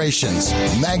configurations.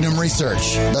 Magnum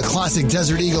Research, the classic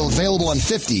Desert Eagle available in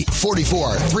 50,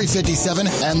 44, 357,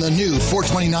 and the new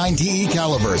 429 DE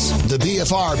calibers. The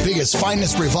BFR biggest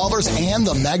finest revolvers and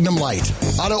the Magnum Light.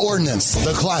 Auto Ordnance,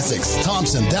 the classics.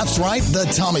 Thompson, that's right, the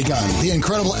Tommy gun, the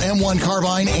incredible M1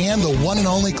 carbine, and the one and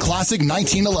only classic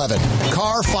 1911.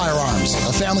 Car Firearms,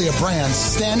 a family of brands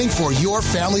standing for your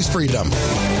family's freedom.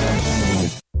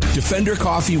 Defender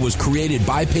Coffee was created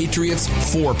by patriots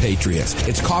for patriots.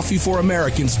 It's coffee for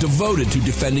Americans devoted to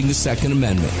defending the Second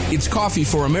Amendment. It's coffee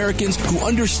for Americans who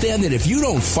understand that if you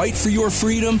don't fight for your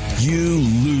freedom, you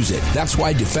lose it. That's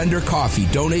why Defender Coffee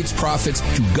donates profits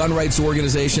to gun rights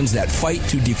organizations that fight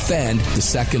to defend the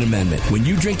Second Amendment. When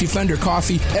you drink Defender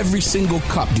Coffee, every single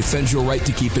cup defends your right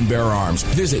to keep and bear arms.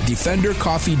 Visit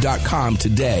DefenderCoffee.com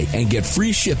today and get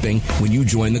free shipping when you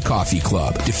join the coffee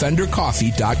club.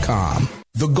 DefenderCoffee.com.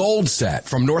 The Gold Set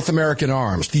from North American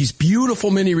Arms. These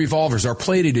beautiful mini revolvers are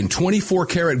plated in 24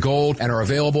 karat gold and are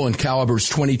available in calibers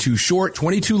 22 short,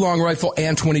 22 long rifle,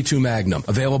 and 22 magnum.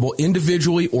 Available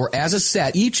individually or as a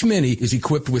set, each mini is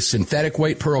equipped with synthetic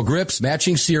white pearl grips,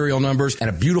 matching serial numbers, and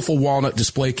a beautiful walnut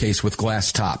display case with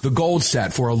glass top. The Gold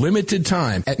Set for a limited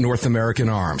time at North American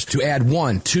Arms. To add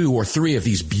 1, 2, or 3 of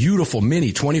these beautiful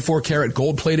mini 24 karat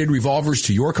gold plated revolvers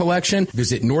to your collection,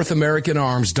 visit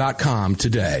NorthAmericanArms.com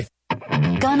today.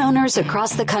 Gun owners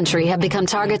across the country have become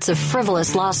targets of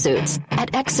frivolous lawsuits.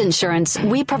 At X Insurance,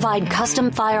 we provide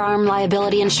custom firearm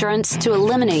liability insurance to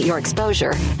eliminate your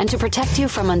exposure and to protect you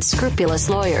from unscrupulous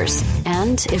lawyers.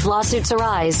 And if lawsuits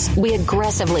arise, we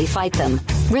aggressively fight them.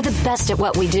 We're the best at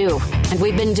what we do, and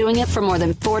we've been doing it for more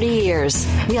than 40 years.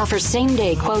 We offer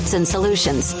same-day quotes and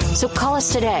solutions. So call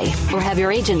us today or have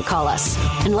your agent call us,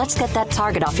 and let's get that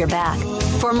target off your back.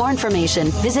 For more information,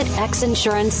 visit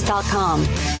xinsurance.com.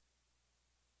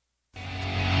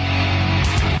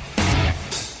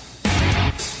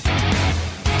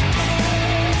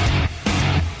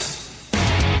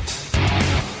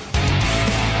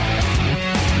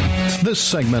 This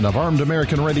segment of Armed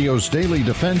American Radio's Daily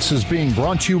Defense is being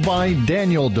brought to you by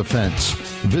Daniel Defense.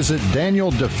 Visit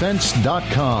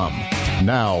DanielDefense.com.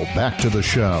 Now, back to the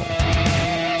show.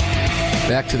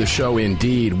 Back to the show,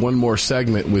 indeed. One more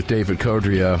segment with David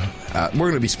Codrea. We're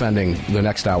going to be spending the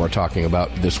next hour talking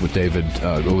about this with Dave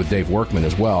Workman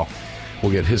as well.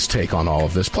 We'll get his take on all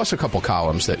of this, plus a couple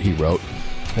columns that he wrote.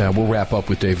 We'll wrap up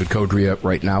with David Codrea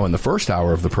right now in the first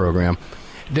hour of the program.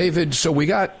 David, so we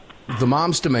got the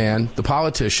Moms Demand, the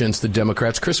politicians, the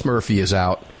Democrats. Chris Murphy is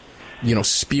out,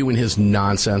 spewing his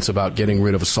nonsense about getting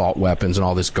rid of assault weapons and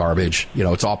all this garbage.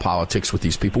 It's all politics with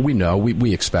these people. We know.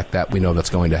 We expect that. We know that's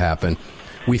going to happen.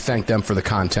 We thank them for the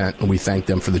content, and we thank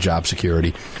them for the job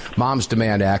security. Moms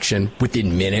Demand action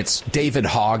within minutes. David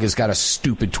Hogg has got a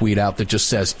stupid tweet out that just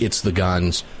says, it's the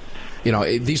guns.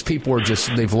 These people are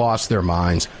they've lost their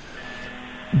minds.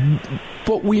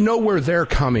 But we know where they're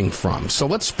coming from, so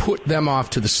let's put them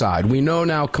off to the side. We know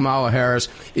now Kamala Harris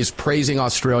is praising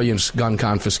Australia's gun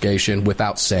confiscation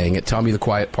without saying it. Tell me the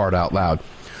quiet part out loud.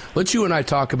 Let's you and I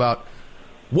talk about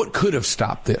what could have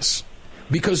stopped this.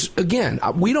 Because, again,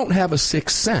 we don't have a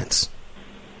sixth sense.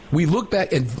 We look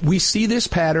back and we see this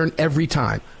pattern every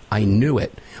time. I knew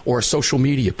it. Or a social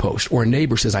media post, or a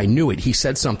neighbor says, I knew it. He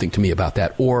said something to me about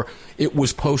that. Or it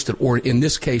was posted. Or in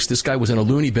this case, this guy was in a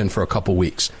loony bin for a couple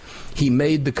weeks. He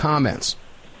made the comments.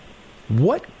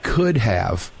 What could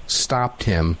have stopped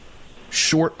him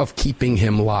short of keeping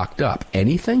him locked up?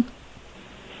 Anything?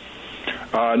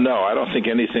 No, I don't think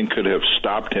anything could have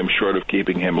stopped him short of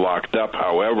keeping him locked up.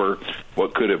 However,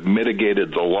 what could have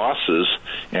mitigated the losses,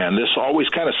 and this always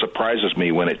kind of surprises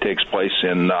me when it takes place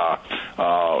in, they're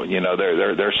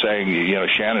saying,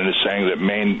 Shannon is saying that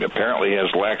Maine apparently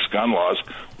has lax gun laws.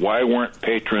 Why weren't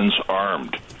patrons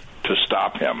armed to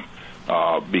stop him?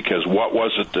 Because what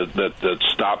was it that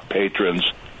stopped patrons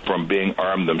from being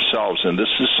armed themselves? And this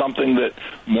is something that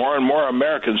more and more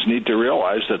Americans need to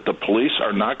realize, that the police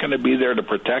are not going to be there to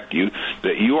protect you,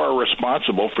 that you are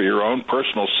responsible for your own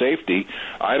personal safety.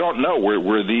 I don't know.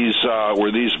 Were these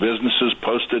businesses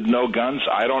posted no guns?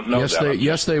 I don't know.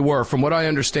 Yes, they were. From what I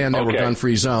understand, they were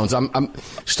gun-free zones. I'm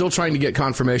still trying to get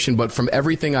confirmation, but from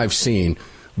everything I've seen,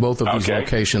 both of these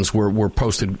locations were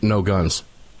posted no guns.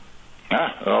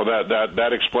 Well,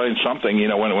 that explains something.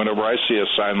 Whenever I see a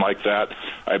sign like that,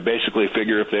 I basically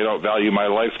figure if they don't value my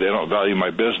life, they don't value my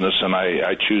business, and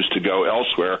I choose to go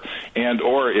elsewhere. And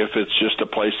or if it's just a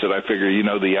place that I figure,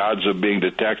 the odds of being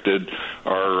detected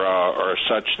are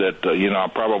such that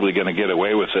I'm probably going to get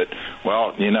away with it.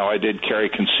 Well, I did carry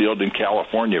concealed in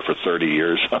California for 30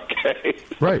 years. Okay.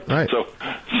 Right. So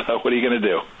what are you going to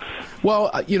do?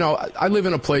 Well, I live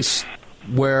in a place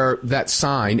where that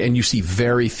sign, and you see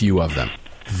very few of them.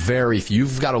 Very few.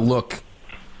 You've got to look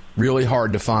really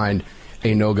hard to find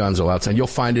a no guns allowed sign. You'll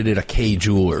find it at a K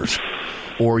Jewelers,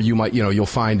 or you might, you'll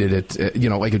find it at,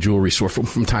 like a jewelry store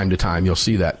from time to time. You'll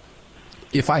see that.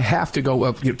 If I have to go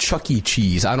up, Chuck E.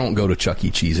 Cheese, I don't go to Chuck E.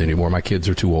 Cheese anymore. My kids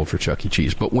are too old for Chuck E.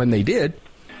 Cheese. But when they did,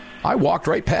 I walked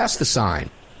right past the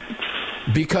sign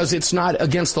because it's not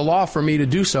against the law for me to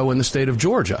do so in the state of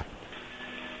Georgia.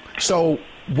 So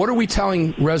what are we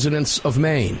telling residents of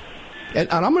Maine? And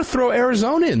I'm going to throw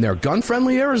Arizona in there,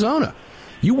 gun-friendly Arizona.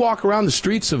 You walk around the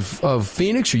streets of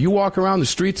Phoenix, or you walk around the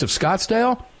streets of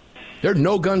Scottsdale, there are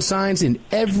no-gun signs in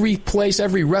every place,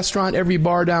 every restaurant, every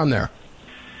bar down there.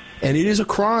 And it is a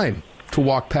crime to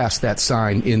walk past that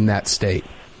sign in that state.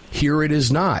 Here it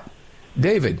is not.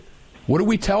 David, what do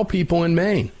we tell people in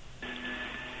Maine?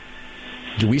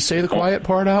 Do we say the quiet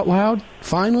part out loud,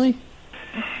 finally?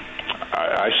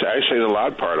 I say the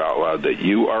loud part out loud, that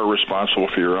you are responsible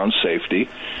for your own safety.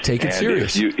 Take it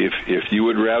serious. If you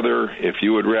would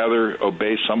rather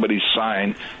obey somebody's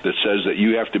sign that says that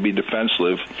you have to be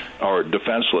defenseless,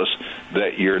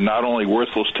 that you're not only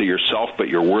worthless to yourself, but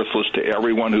you're worthless to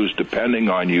everyone who's depending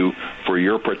on you for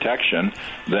your protection,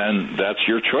 then that's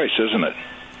your choice, isn't it?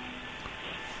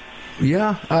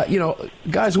 Yeah.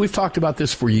 Guys, we've talked about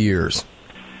this for years.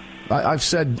 I've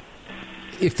said,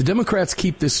 if the Democrats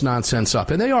keep this nonsense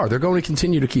up, and they're going to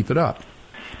continue to keep it up,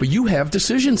 but you have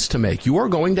decisions to make. You are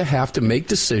going to have to make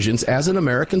decisions as an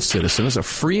American citizen, as a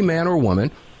free man or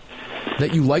woman,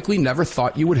 that you likely never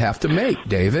thought you would have to make,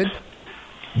 David.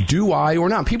 Do I or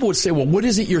not? People would say, well, what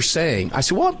is it you're saying? I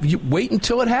say, well, you wait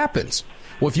until it happens.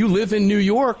 Well, if you live in New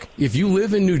York, if you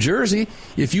live in New Jersey,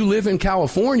 if you live in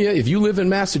California, if you live in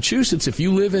Massachusetts, if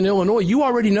you live in Illinois, you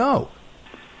already know.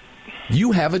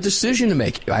 You have a decision to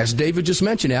make. As David just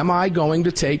mentioned, am I going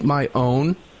to take my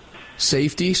own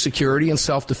safety, security, and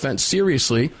self-defense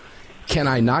seriously? Can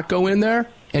I not go in there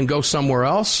and go somewhere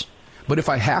else? But if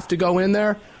I have to go in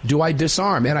there, do I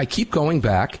disarm? And I keep going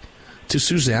back to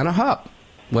Susanna Hupp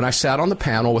when I sat on the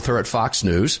panel with her at Fox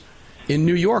News in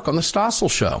New York on the Stossel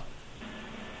show,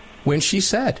 when she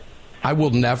said, I will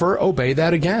never obey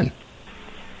that again.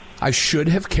 I should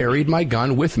have carried my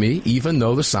gun with me, even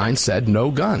though the sign said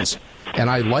no guns. And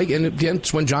again,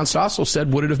 it's when John Stossel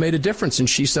said, would it have made a difference? And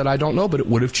she said, I don't know, but it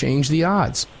would have changed the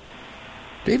odds.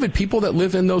 David, people that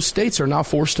live in those states are now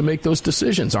forced to make those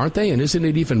decisions, aren't they? And isn't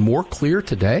it even more clear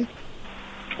today?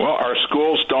 Well, our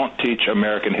schools don't teach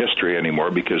American history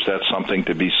anymore because that's something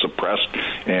to be suppressed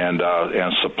and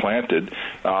supplanted.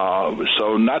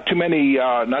 So not too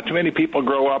many people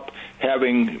grow up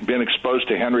having been exposed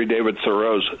to Henry David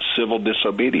Thoreau's civil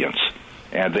disobedience.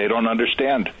 And they don't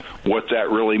understand what that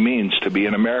really means to be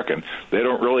an American. They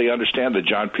don't really understand the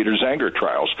John Peter Zenger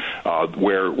trials,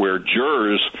 where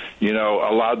jurors,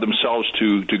 allowed themselves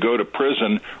to go to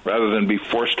prison rather than be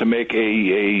forced to make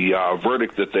a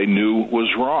verdict that they knew was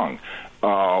wrong.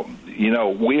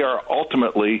 We are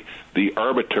ultimately the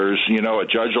arbiters. A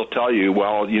judge will tell you,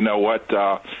 well, you know what,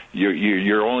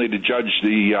 you're only to judge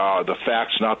the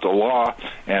facts, not the law,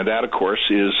 and that, of course,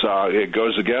 is it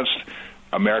goes against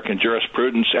American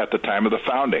jurisprudence at the time of the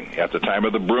founding, at the time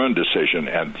of the Bruin decision.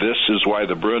 And this is why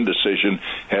the Bruin decision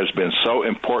has been so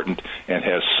important and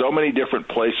has so many different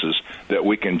places that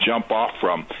we can jump off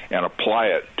from and apply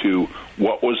it to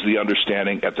what was the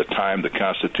understanding at the time the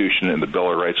Constitution and the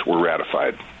Bill of Rights were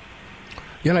ratified.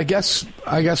 Yeah, and I guess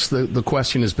the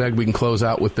question is begged. We can close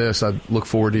out with this. I look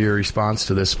forward to your response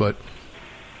to this. But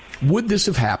would this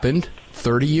have happened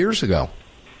 30 years ago?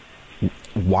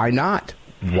 Why not?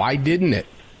 Why didn't it?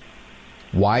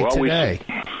 Why today?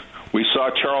 We saw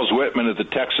Charles Whitman at the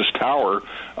Texas Tower,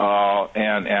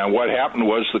 and what happened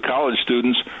was the college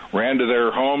students ran to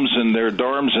their homes and their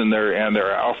dorms and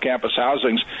their off-campus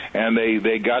housings, and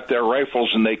they got their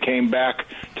rifles and they came back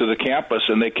to the campus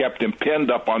and they kept him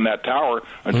pinned up on that tower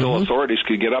until authorities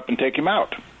could get up and take him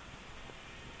out.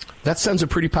 That sends a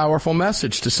pretty powerful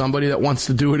message to somebody that wants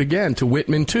to do it again, to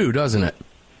Whitman too, doesn't it?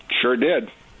 Sure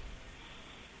did.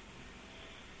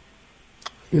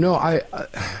 You know,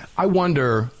 I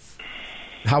wonder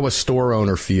how a store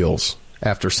owner feels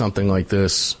after something like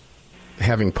this,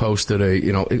 having posted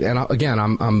and again,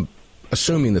 I'm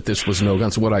assuming that this was no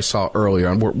guns, what I saw earlier,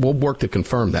 and we'll work to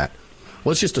confirm that.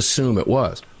 Let's just assume it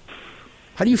was.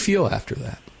 How do you feel after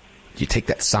that? Do you take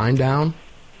that sign down?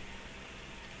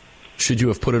 Should you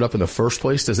have put it up in the first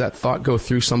place? Does that thought go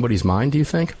through somebody's mind, do you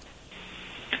think?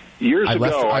 Years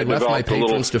ago, I left my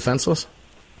patrons defenseless?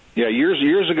 Yeah,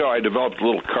 years ago, I developed a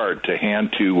little card to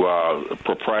hand to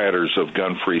proprietors of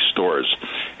gun-free stores,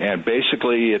 and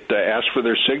basically it asked for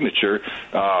their signature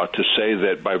to say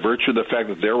that by virtue of the fact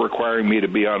that they're requiring me to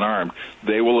be unarmed,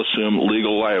 they will assume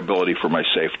legal liability for my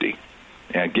safety,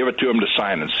 and give it to them to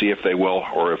sign and see if they will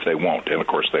or if they won't, and of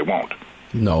course they won't.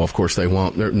 No, of course they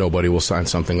won't. Nobody will sign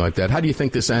something like that. How do you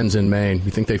think this ends in Maine?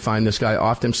 You think they find this guy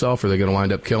offed himself, or are they going to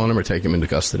wind up killing him or take him into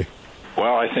custody?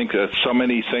 Well, I think that so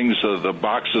many things, the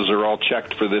boxes are all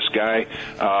checked for this guy.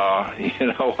 You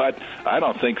know what? I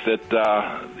don't think that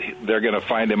they're going to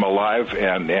find him alive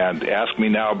and ask me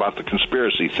now about the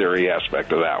conspiracy theory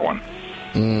aspect of that one.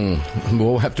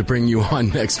 We'll have to bring you on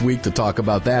next week to talk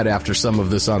about that after some of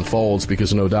this unfolds,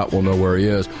 because no doubt we'll know where he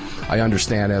is. I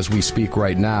understand as we speak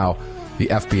right now, the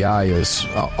FBI is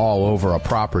all over a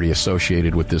property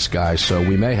associated with this guy, so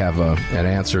we may have an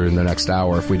answer in the next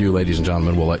hour. If we do, ladies and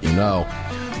gentlemen, we'll let you know.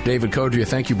 David Codrea,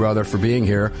 thank you, brother, for being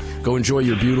here. Go enjoy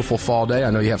your beautiful fall day. I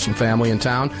know you have some family in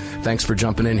town. Thanks for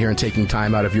jumping in here and taking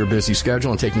time out of your busy schedule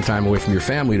and taking time away from your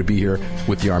family to be here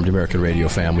with the Armed American Radio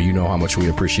family. You know how much we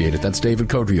appreciate it. That's David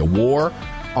Codrea,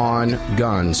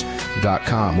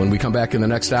 waronguns.com. When we come back in the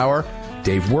next hour,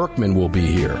 Dave Workman will be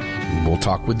here. We'll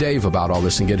talk with Dave about all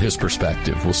this and get his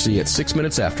perspective. We'll see you at 6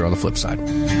 minutes after on the flip side.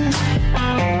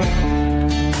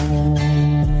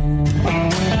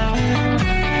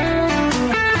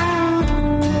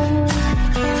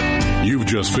 You've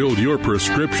just filled your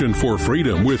prescription for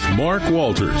freedom with Mark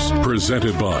Walters,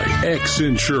 presented by X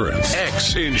Insurance.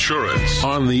 X Insurance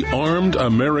on the Armed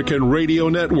American Radio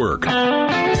Network.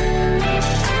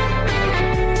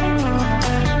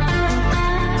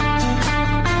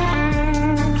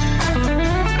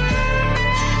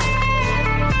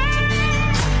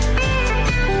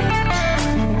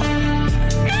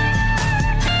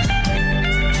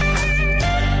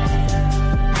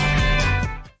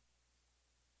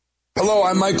 Hello,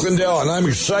 I'm Mike Lindell, and I'm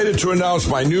excited to announce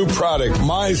my new product,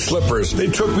 My Slippers. They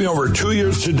took me over 2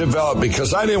 years to develop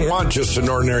because I didn't want just an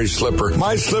ordinary slipper.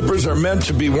 My slippers are meant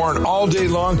to be worn all day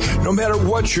long, no matter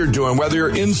what you're doing, whether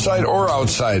you're inside or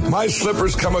outside. My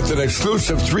slippers come with an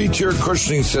exclusive 3-tier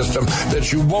cushioning system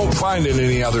that you won't find in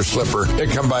any other slipper. It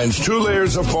combines 2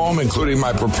 layers of foam, including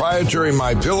my proprietary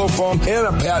My Pillow foam and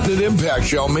a patented impact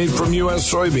gel made from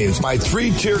U.S. soybeans. My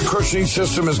 3-tier cushioning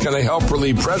system is going to help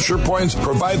relieve pressure points,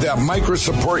 provide that micro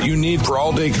support you need for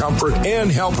all-day comfort,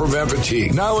 and help prevent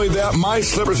fatigue. Not only that, my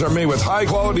slippers are made with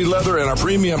high-quality leather and a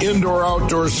premium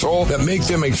indoor-outdoor sole that make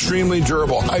them extremely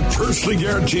durable. I personally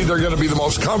guarantee they're going to be the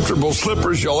most comfortable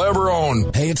slippers you'll ever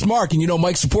own. Hey, it's Mark, and you know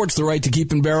Mike supports the right to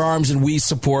keep and bear arms, and we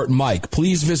support Mike.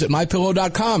 Please visit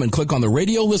MyPillow.com and click on the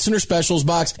radio listener specials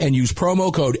box and use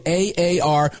promo code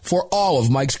AAR for all of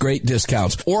Mike's great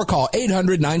discounts. Or call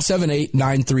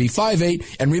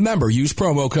 800-978-9358, and remember, use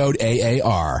promo code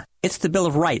AAR. It's the Bill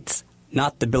of Rights,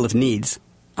 not the Bill of Needs.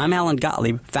 I'm Alan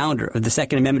Gottlieb, founder of the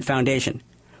Second Amendment Foundation.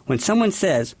 When someone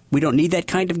says we don't need that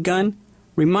kind of gun,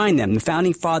 remind them the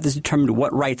Founding Fathers determined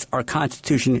what rights our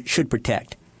Constitution should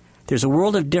protect. There's a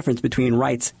world of difference between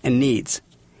rights and needs.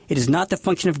 It is not the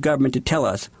function of government to tell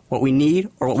us what we need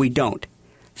or what we don't.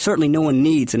 Certainly no one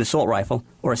needs an assault rifle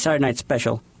or a Saturday night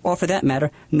special, or for that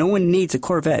matter, no one needs a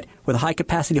Corvette with a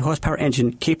high-capacity horsepower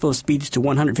engine capable of speeds to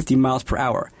 150 miles per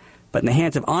hour. But in the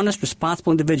hands of honest,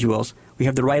 responsible individuals, we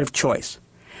have the right of choice.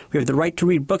 We have the right to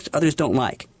read books others don't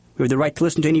like. We have the right to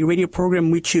listen to any radio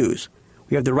program we choose.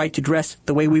 We have the right to dress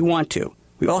the way we want to.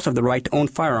 We also have the right to own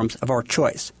firearms of our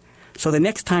choice. So the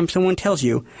next time someone tells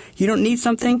you you don't need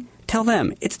something, tell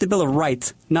them it's the Bill of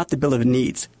Rights, not the Bill of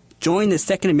Needs. Join the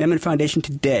Second Amendment Foundation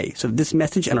today so that this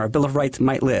message and our Bill of Rights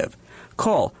might live.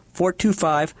 Call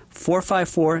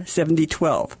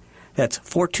 425-454-7012. That's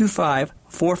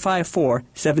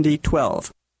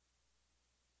 425-454-7012.